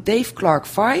 From Dave Clark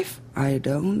 5, I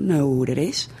don't know who that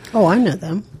is. Oh, I know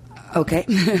them. Okay.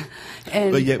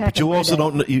 And But you also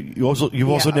don't. You've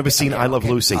also never seen I Love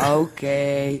Lucy.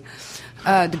 Okay.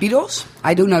 The Beatles,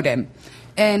 I do know them.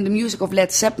 And the music of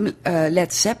Led Zeppelin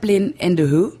and The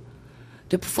Who.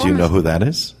 The Do you know who that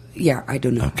is? Yeah, I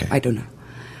do know. Okay. I do know.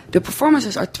 The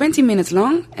performances are 20 minutes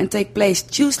long and take place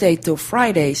Tuesday till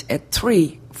Fridays at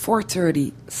 3,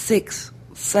 4:30, 6,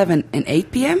 7 and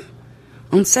 8 p.m.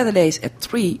 On Saturdays at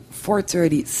 3,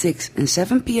 4:30, 6 and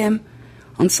 7 p.m.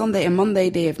 On Sunday and Monday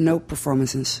they have no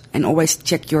performances. And always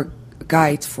check your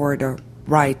guide for the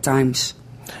right times.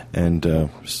 And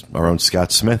our own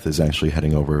Scott Smith is actually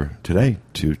heading over today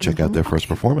to check out their first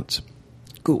performance.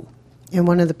 Cool. And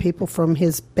one of the people from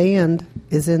his band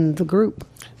is in the group.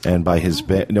 And by his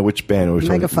band, no, which band?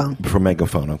 Megaphone. From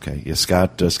Megaphone, okay. Yeah,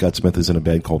 Scott Smith is in a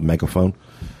band called Megaphone.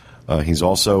 He's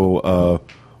also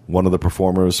one of the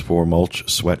performers for Mulch,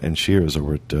 Sweat, and Shears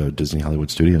over at Disney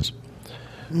Hollywood Studios.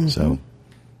 Mm-hmm. So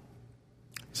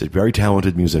he's a very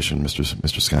talented musician,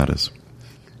 Mr. Scott is.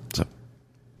 So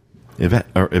Yvette,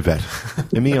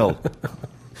 Emile.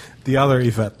 The other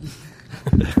Yvette.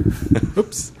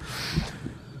 Oops.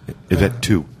 Yvette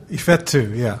 2. Yvette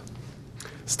 2, yeah.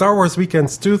 Star Wars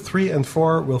Weekends 2, 3, and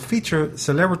 4 will feature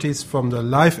celebrities from the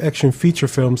live-action feature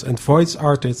films and voice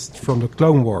artists from the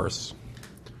Clone Wars.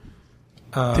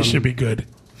 This should be good.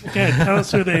 Yeah, tell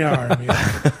us who they are.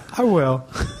 I will.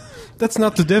 That's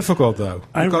not too difficult, though.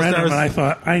 I read them and I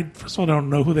thought, first of all, don't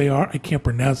know who they are. I can't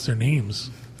pronounce their names.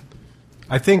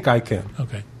 I think I can.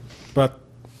 Okay. But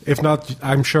if not,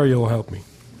 I'm sure you'll help me.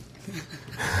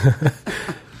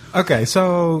 Okay,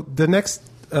 so the next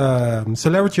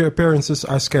celebrity appearances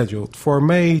are scheduled. For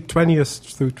May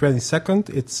 20th through 22nd,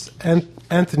 it's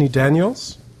Anthony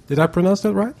Daniels. Did I pronounce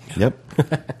that right? Yep.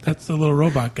 That's the little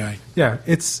robot guy. Yeah,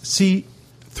 it's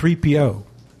C-3PO.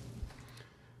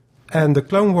 And the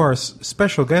Clone Wars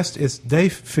special guest is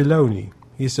Dave Filoni.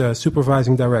 He's a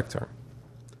supervising director.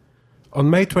 On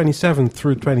May 27th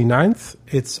through 29th,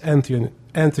 it's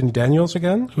Anthony Daniels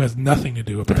again. Who has nothing to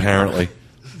do with Apparently.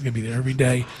 He's going to be there every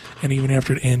day, and even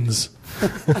after it ends. He'll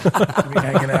be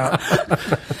hanging out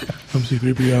from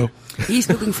C-3PO. He's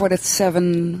looking for that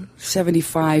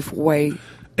 775 way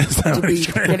to be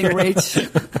getting rich.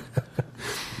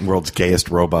 World's gayest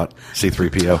robot,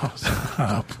 C-3PO. Oh,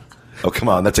 stop. Oh, come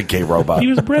on. That's a gay robot. He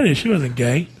was British. He wasn't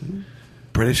gay.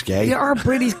 British gay? There are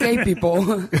British gay people.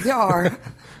 There are.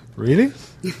 Really?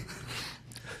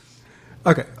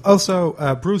 Okay.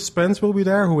 Also, Bruce Spence will be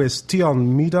there, who is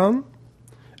Tion Medan.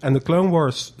 And the Clone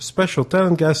Wars special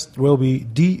talent guest will be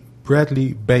D.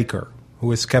 Bradley Baker,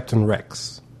 who is Captain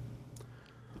Rex.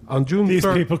 On June These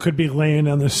 3rd... people could be laying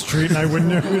on the street and I wouldn't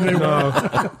know who they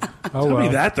were. Oh, Tell me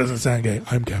well. that doesn't sound gay.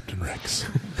 I'm Captain Rex.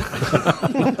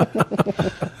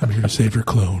 I'm here to save your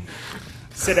clone.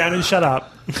 Sit down and shut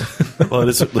up. Well, it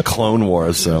is the Clone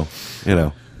Wars, so,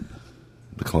 the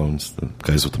clones, the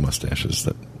guys with the mustaches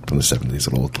that from the 70s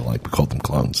that all looked alike. We called them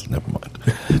clones. Never mind.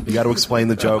 You got to explain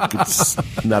the joke. It's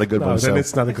not a good No, one. then So.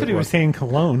 it's not a I thought good he one. was saying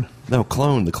cologne. No,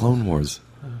 the Clone Wars.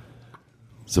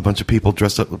 It's a bunch of people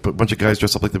dressed up, a bunch of guys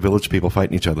dressed up like the Village People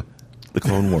fighting each other. The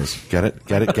Clone Wars. Get it?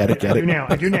 Get it? Get it? Get I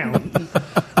it? do now.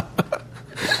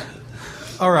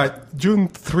 All right, June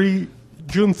 3rd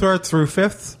through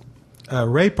 5th,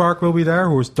 Ray Park will be there,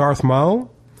 who is Darth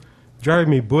Maul.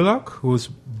 Jeremy Bullock, who is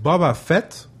Boba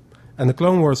Fett. And the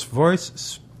Clone Wars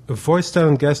voice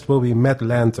talent guest will be Matt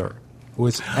Lanter, who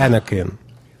is Anakin.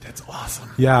 That's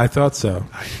awesome. Yeah, I thought so.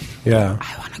 Yeah.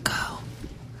 I want to go.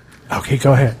 Okay,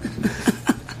 go ahead.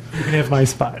 You can have my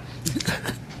spot.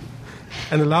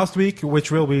 And the last week, which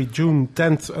will be June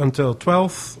 10th until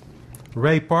 12th,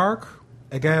 Ray Park,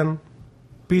 again,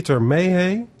 Peter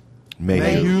Mayhew.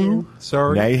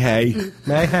 Sorry. Mayhay.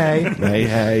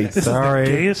 Sorry.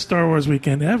 Gayest Star Wars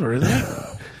weekend ever, isn't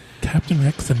it? Captain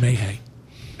Rex and Mayhay.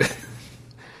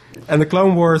 And the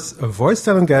Clone Wars voice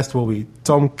talent guest will be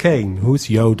Tom Kane, who's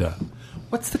Yoda.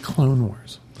 What's the Clone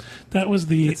Wars? That was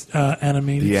the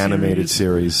animated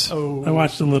series. Oh, I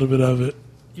watched a little bit of it.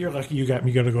 you're lucky you got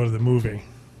me going to go to the movie.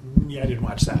 Yeah, I didn't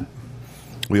watch that.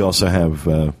 We also have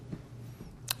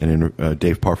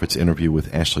Dave Parfitt's interview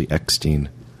with Ashley Eckstein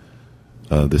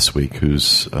this week,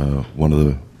 who's one of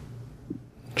the...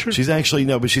 Sure. She's actually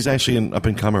an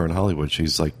up-and-comer in Hollywood.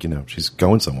 She's like, she's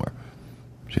going somewhere.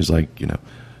 She's like,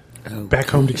 Back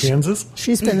home to Kansas?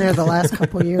 She's been there the last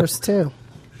couple of years, too.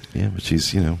 Yeah, but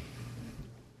she's, So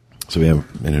we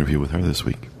have an interview with her this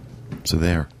week. So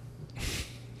there.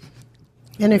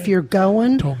 And if you're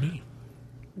going, Told me.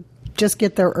 just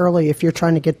get there early. If you're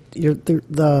trying to get you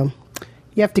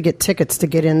have to get tickets to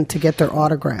get in to get their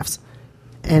autographs.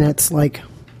 And it's like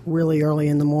really early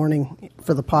in the morning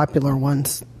for the popular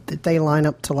ones. That they line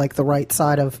up to like the right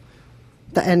side of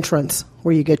the entrance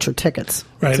where you get your tickets.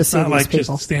 Right, to it's see not these like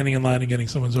people. just standing in line and getting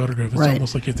someone's autograph. It's Right.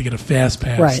 almost like you have to get a fast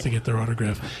pass Right. to get their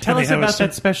autograph. Tell And us they have about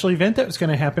that special event that was going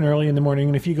to happen early in the morning,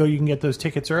 and if you go, you can get those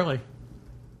tickets early.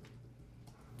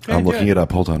 I'm looking it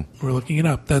up. Hold on. We're looking it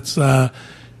up. That's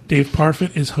Dave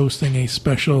Parfit is hosting a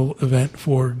special event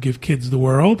for Give Kids the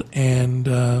World, and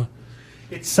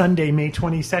It's Sunday, May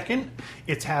 22nd.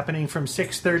 It's happening from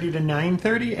 6:30 to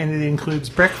 9:30, and it includes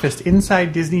breakfast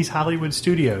inside Disney's Hollywood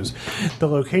Studios. The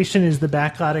location is the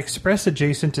Backlot Express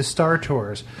adjacent to Star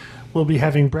Tours. We'll be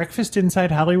having breakfast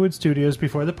inside Hollywood Studios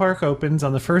before the park opens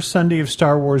on the first Sunday of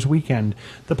Star Wars weekend.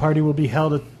 The party will be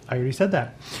held at... I already said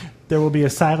that. There will be a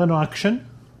silent auction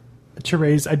to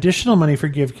raise additional money for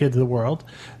Give Kids the World.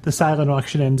 The silent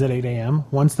auction ends at 8 a.m.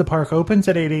 Once the park opens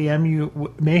at 8 a.m.,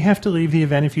 you may have to leave the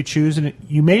event if you choose, and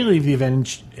you may leave the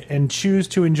event and choose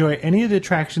to enjoy any of the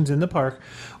attractions in the park,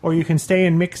 or you can stay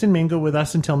and mix and mingle with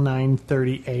us until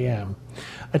 9:30 a.m.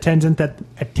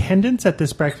 Attendance at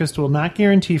this breakfast will not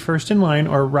guarantee first in line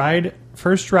or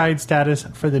first ride status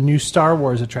for the new Star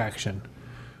Wars attraction.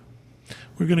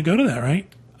 we're going to go to that, right?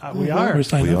 We are. We're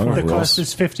signing up for The it. cost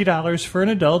is $50 for an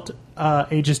adult,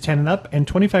 ages 10 and up, and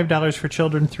 $25 for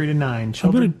children 3 to 9. I'm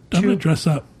Children going to dress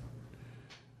up.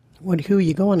 Who are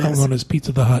you going I'm as? going as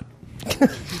Pizza the Hut.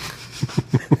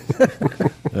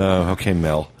 Okay,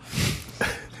 Mel.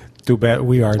 Too bad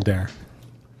we aren't there.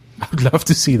 I would love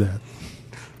to see that.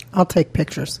 I'll take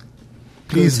pictures.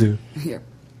 Please do. Here.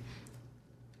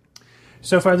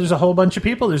 So far, there's a whole bunch of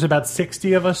people. There's about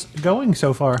 60 of us going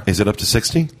so far. Is it up to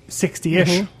 60?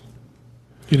 60-ish. You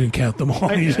didn't count them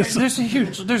all. You just- There's a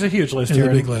huge list There's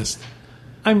here. a big list.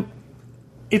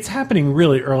 It's happening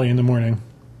really early in the morning.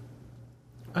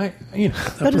 That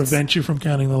But prevents you from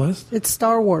counting the list. It's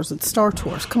Star Wars. It's Star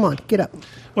Tours. Come on, get up.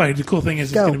 Right. The cool thing is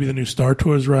it's Go. going to be the new Star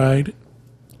Tours ride.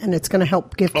 And it's going to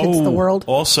help give kids the world.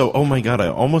 Also, oh my God, I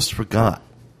almost forgot.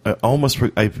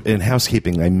 In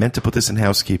housekeeping, I meant to put this in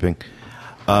housekeeping.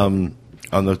 On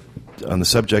the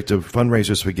subject of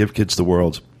fundraisers for Give Kids the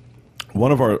World,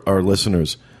 one of our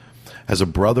listeners has a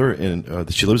brother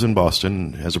she lives in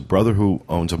Boston, has a brother who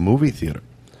owns a movie theater.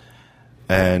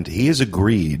 And he has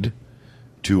agreed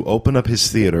to open up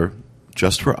his theater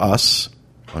just for us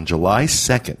on July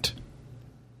 2nd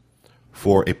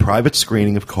for a private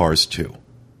screening of Cars 2.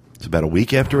 It's about a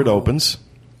week after it opens.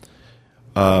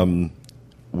 We'll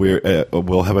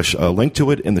have a link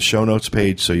to it in the show notes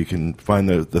page so you can find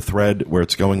the thread where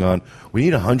it's going on. We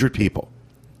need 100 people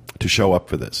to show up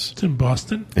for this. It's in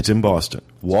Boston. It's in Boston.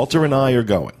 Walter and I are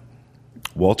going.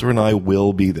 Walter and I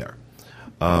will be there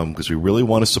because we really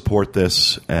want to support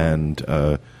this, and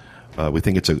we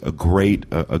think it's a great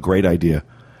idea.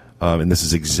 And this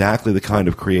is exactly the kind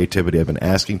of creativity I've been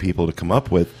asking people to come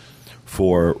up with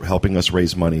for helping us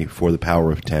raise money for the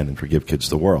Power of 10 and for Give Kids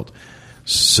the World.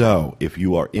 So, if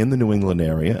you are in the New England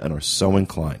area and are so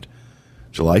inclined,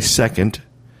 July 2nd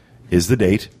is the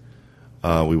date.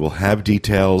 We will have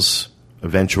details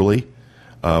eventually.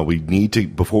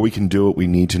 Before we can do it, we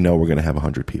need to know we're going to have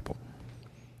 100 people.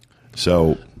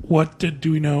 So What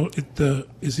do we know?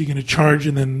 Is he going to charge,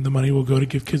 and then the money will go to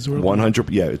Give Kids the World? 100.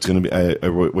 Yeah, it's going to be.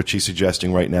 What she's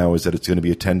suggesting right now is that it's going to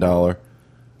be a $10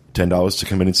 to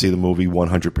come in and see the movie.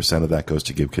 100% of that goes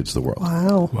to Give Kids the World.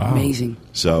 Wow. Amazing.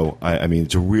 So I mean,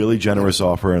 it's a really generous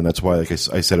offer, and that's why, like I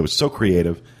said, it was so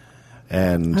creative.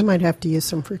 And I might have to use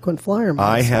some frequent flyer miles.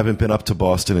 I haven't been up to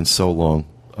Boston in so long.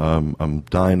 I'm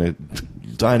dying to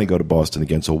go to Boston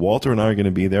again. So Walter and I are going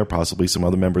to be there. Possibly some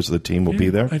other members of the team will be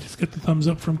there. I just got the thumbs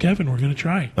up from Kevin. We're going to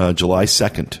try. July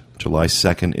 2nd. July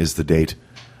 2nd is the date,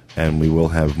 and we will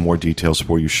have more details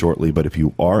for you shortly. But if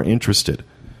you are interested,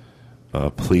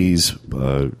 please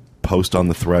post on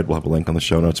the thread. We'll have a link on the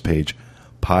show notes page,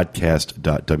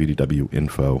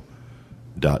 podcast.wdwinfo.com.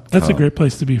 That's a great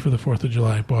place to be for the 4th of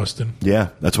July, Boston. Yeah,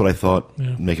 that's what I thought.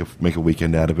 Yeah. Make a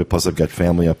weekend out of it. Plus, I've got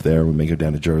family up there. We may go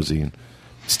down to Jersey. And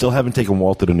still haven't taken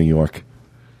Walter to New York.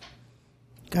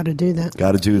 Got to do that.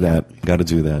 Got to do that.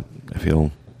 I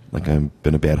feel like I've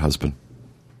been a bad husband.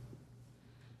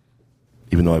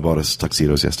 Even though I bought us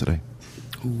tuxedos yesterday.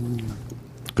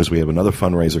 Because we have another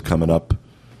fundraiser coming up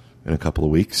in a couple of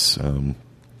weeks.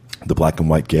 The Black and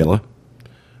White Gala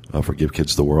for Give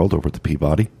Kids the World over at the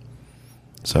Peabody.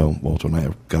 So Walter and I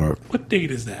have got our... What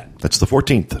date is that? That's the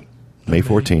 14th. May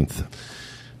 14th.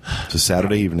 It's a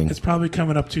Saturday evening. It's probably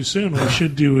coming up too soon. What we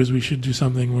should do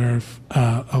something where if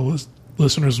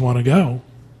listeners want to go,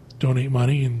 donate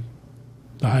money, and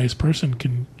the highest person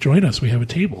can join us. We have a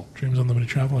table. Dreams Unlimited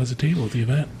Travel has a table at the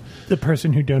event. The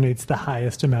person who donates the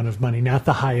highest amount of money, not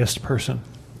the highest person.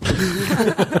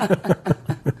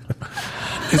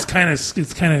 It's kind of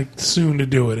soon to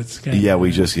do it. It's kinda, Yeah,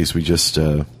 we just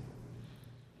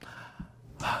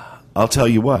I'll tell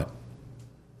you what,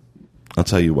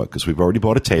 because we've already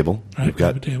bought a table. Right, We've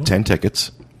got we have a table. 10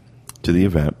 tickets to the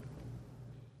event.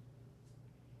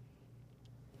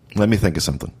 Let me think of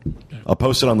something. Okay. I'll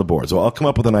post it on the board. So I'll come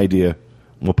up with an idea,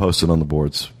 and we'll post it on the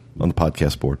boards, on the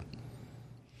podcast board.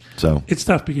 So It's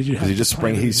tough because you have he's to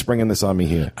plan it. he's springing this on me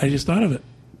here. I just thought of it.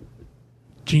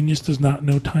 Genius does not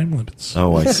know time limits.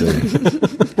 Oh, I see.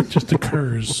 It just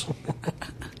occurs.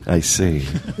 I see.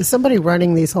 Is somebody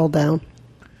writing these all down?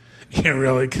 Yeah,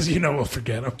 really, because we'll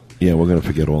forget them. Yeah, we're going to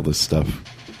forget all this stuff.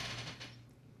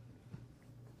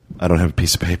 I don't have a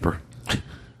piece of paper.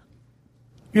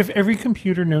 You have every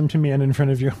computer known to man in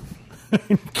front of you.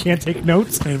 Can't take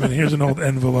notes. Wait a minute, here's an old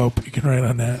envelope. You can write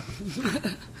on that.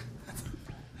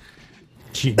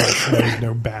 Genius knows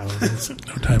no bounds.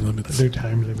 No time limits. No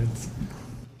time limits.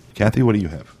 Kathy, what do you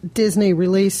have? Disney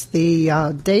released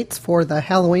the dates for the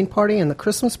Halloween party and the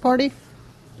Christmas party.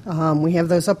 We have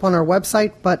those up on our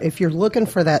website, but if you're looking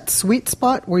for that sweet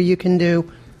spot where you can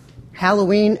do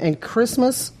Halloween and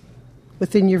Christmas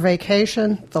within your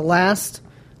vacation, the last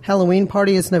Halloween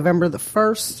party is November the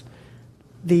 1st.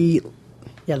 The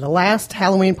last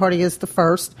Halloween party is the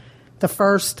 1st. The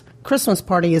first Christmas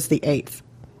party is the 8th.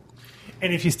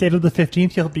 And if you stay till the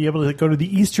 15th, you'll be able to go to the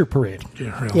Easter parade.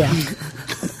 Yeah, really. Yeah.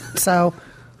 So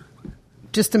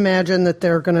just imagine that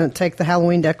they're going to take the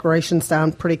Halloween decorations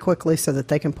down pretty quickly so that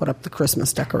they can put up the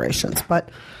Christmas decorations. But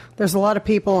there's a lot of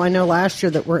people I know last year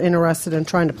that were interested in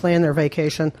trying to plan their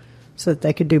vacation so that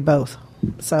they could do both.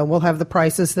 So we'll have the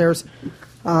prices. There's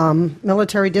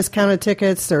military discounted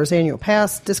tickets. There's annual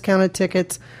pass discounted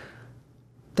tickets.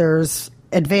 There's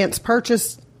advanced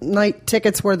purchase night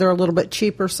tickets where they're a little bit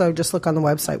cheaper. So just look on the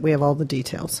website. We have all the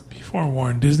details. Be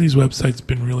forewarned, Disney's website's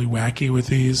been really wacky with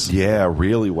these. Yeah,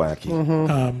 really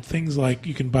wacky. Things like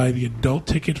you can buy the adult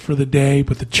ticket for the day,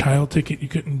 but the child ticket you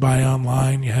couldn't buy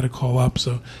online. You had to call up.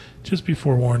 So just be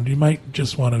forewarned. You might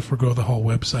just want to forgo the whole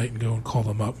website and go and call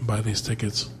them up and buy these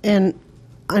tickets. And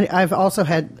I've also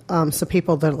had some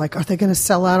people that are like, are they going to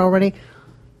sell out already?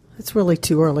 It's really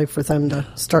too early for them to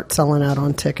start selling out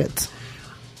on tickets.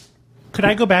 Could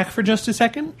I go back for just a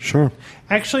second? Sure.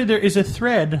 Actually, there is a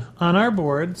thread on our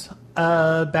boards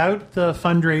about the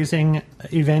fundraising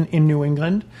event in New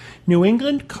England. New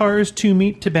England Cars to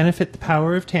Meet to Benefit the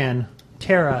Power of 10.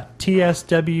 Tara,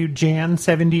 TSW Jan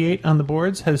 78 on the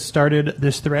boards, has started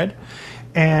this thread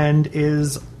and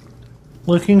is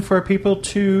looking for people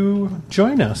to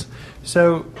join us.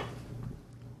 So,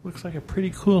 looks like a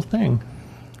pretty cool thing.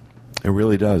 It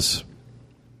really does.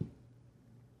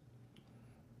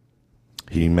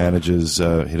 He manages,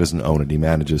 he doesn't own it, he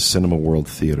manages Cinema World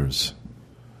Theaters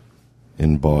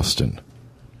in Boston.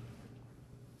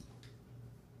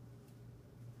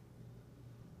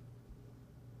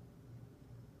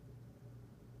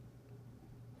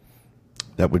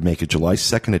 That would make it July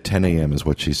 2nd at 10 a.m. is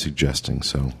what she's suggesting,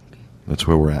 so that's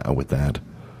where we're at with that.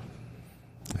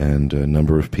 And a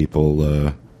number of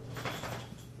people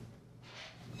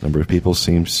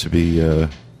seems to be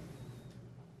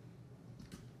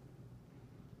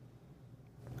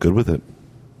Good with it.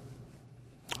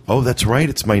 Oh, that's right.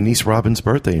 It's my niece Robin's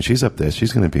birthday, and she's up there.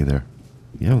 She's going to be there.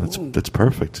 Yeah, that's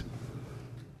perfect.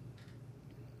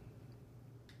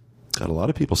 Got a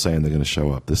lot of people saying they're going to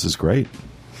show up. This is great.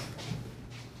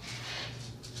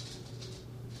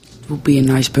 It would be a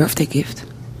nice birthday gift.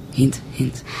 Hint,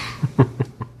 hint.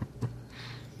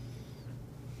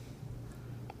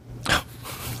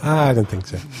 I don't think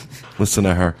so. Listen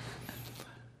to her.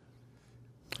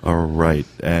 All right,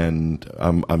 and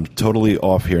I'm totally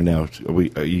off here now.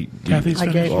 Are you Kathy's I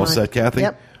finished? gave all mine. set, Kathy?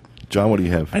 Yep. John, what do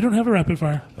you have? I don't have a rapid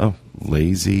fire. Oh,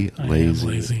 lazy. I am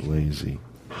lazy.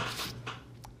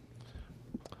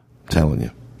 Telling you.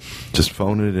 Just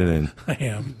phoning it in. I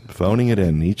am. Phoning it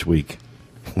in each week.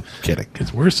 Kidding.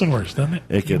 Gets worse and worse, doesn't it?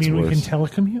 It You gets mean we worse. can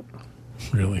telecommute?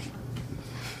 Really?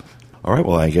 All right,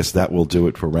 well, I guess that will do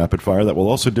it for Rapid Fire. That will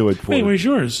also do it for... Hey, where's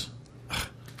yours?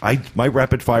 My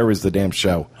Rapid Fire is the damn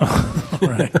show. All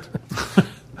right.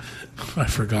 I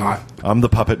forgot. I'm the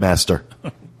puppet master.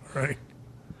 Right.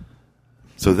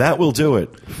 So that will do it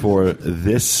for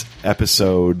this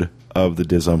episode of the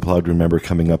Diz Unplugged. Remember,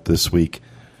 coming up this week,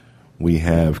 we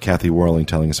have Kathy Whirling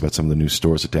telling us about some of the new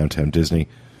stores at Downtown Disney,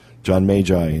 John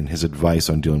Magi and his advice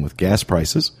on dealing with gas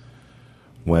prices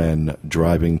when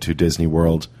driving to Disney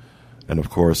World, and, of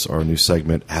course, our new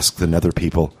segment, Ask the Nether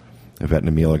People. Yvette and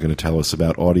Emil are going to tell us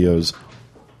about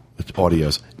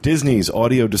Disney's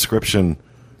audio description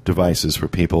devices for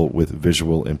people with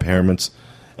visual impairments.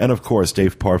 And, of course,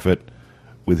 Dave Parfit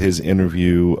with his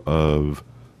interview of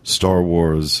Star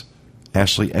Wars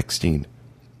Ashley Eckstein,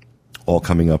 all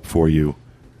coming up for you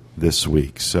this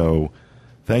week. So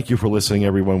thank you for listening,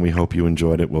 everyone. We hope you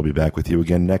enjoyed it. We'll be back with you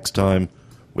again next time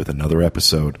with another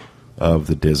episode of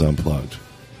the Diz Unplugged.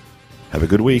 Have a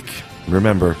good week.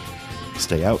 Remember,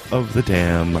 stay out of the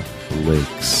damn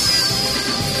lakes.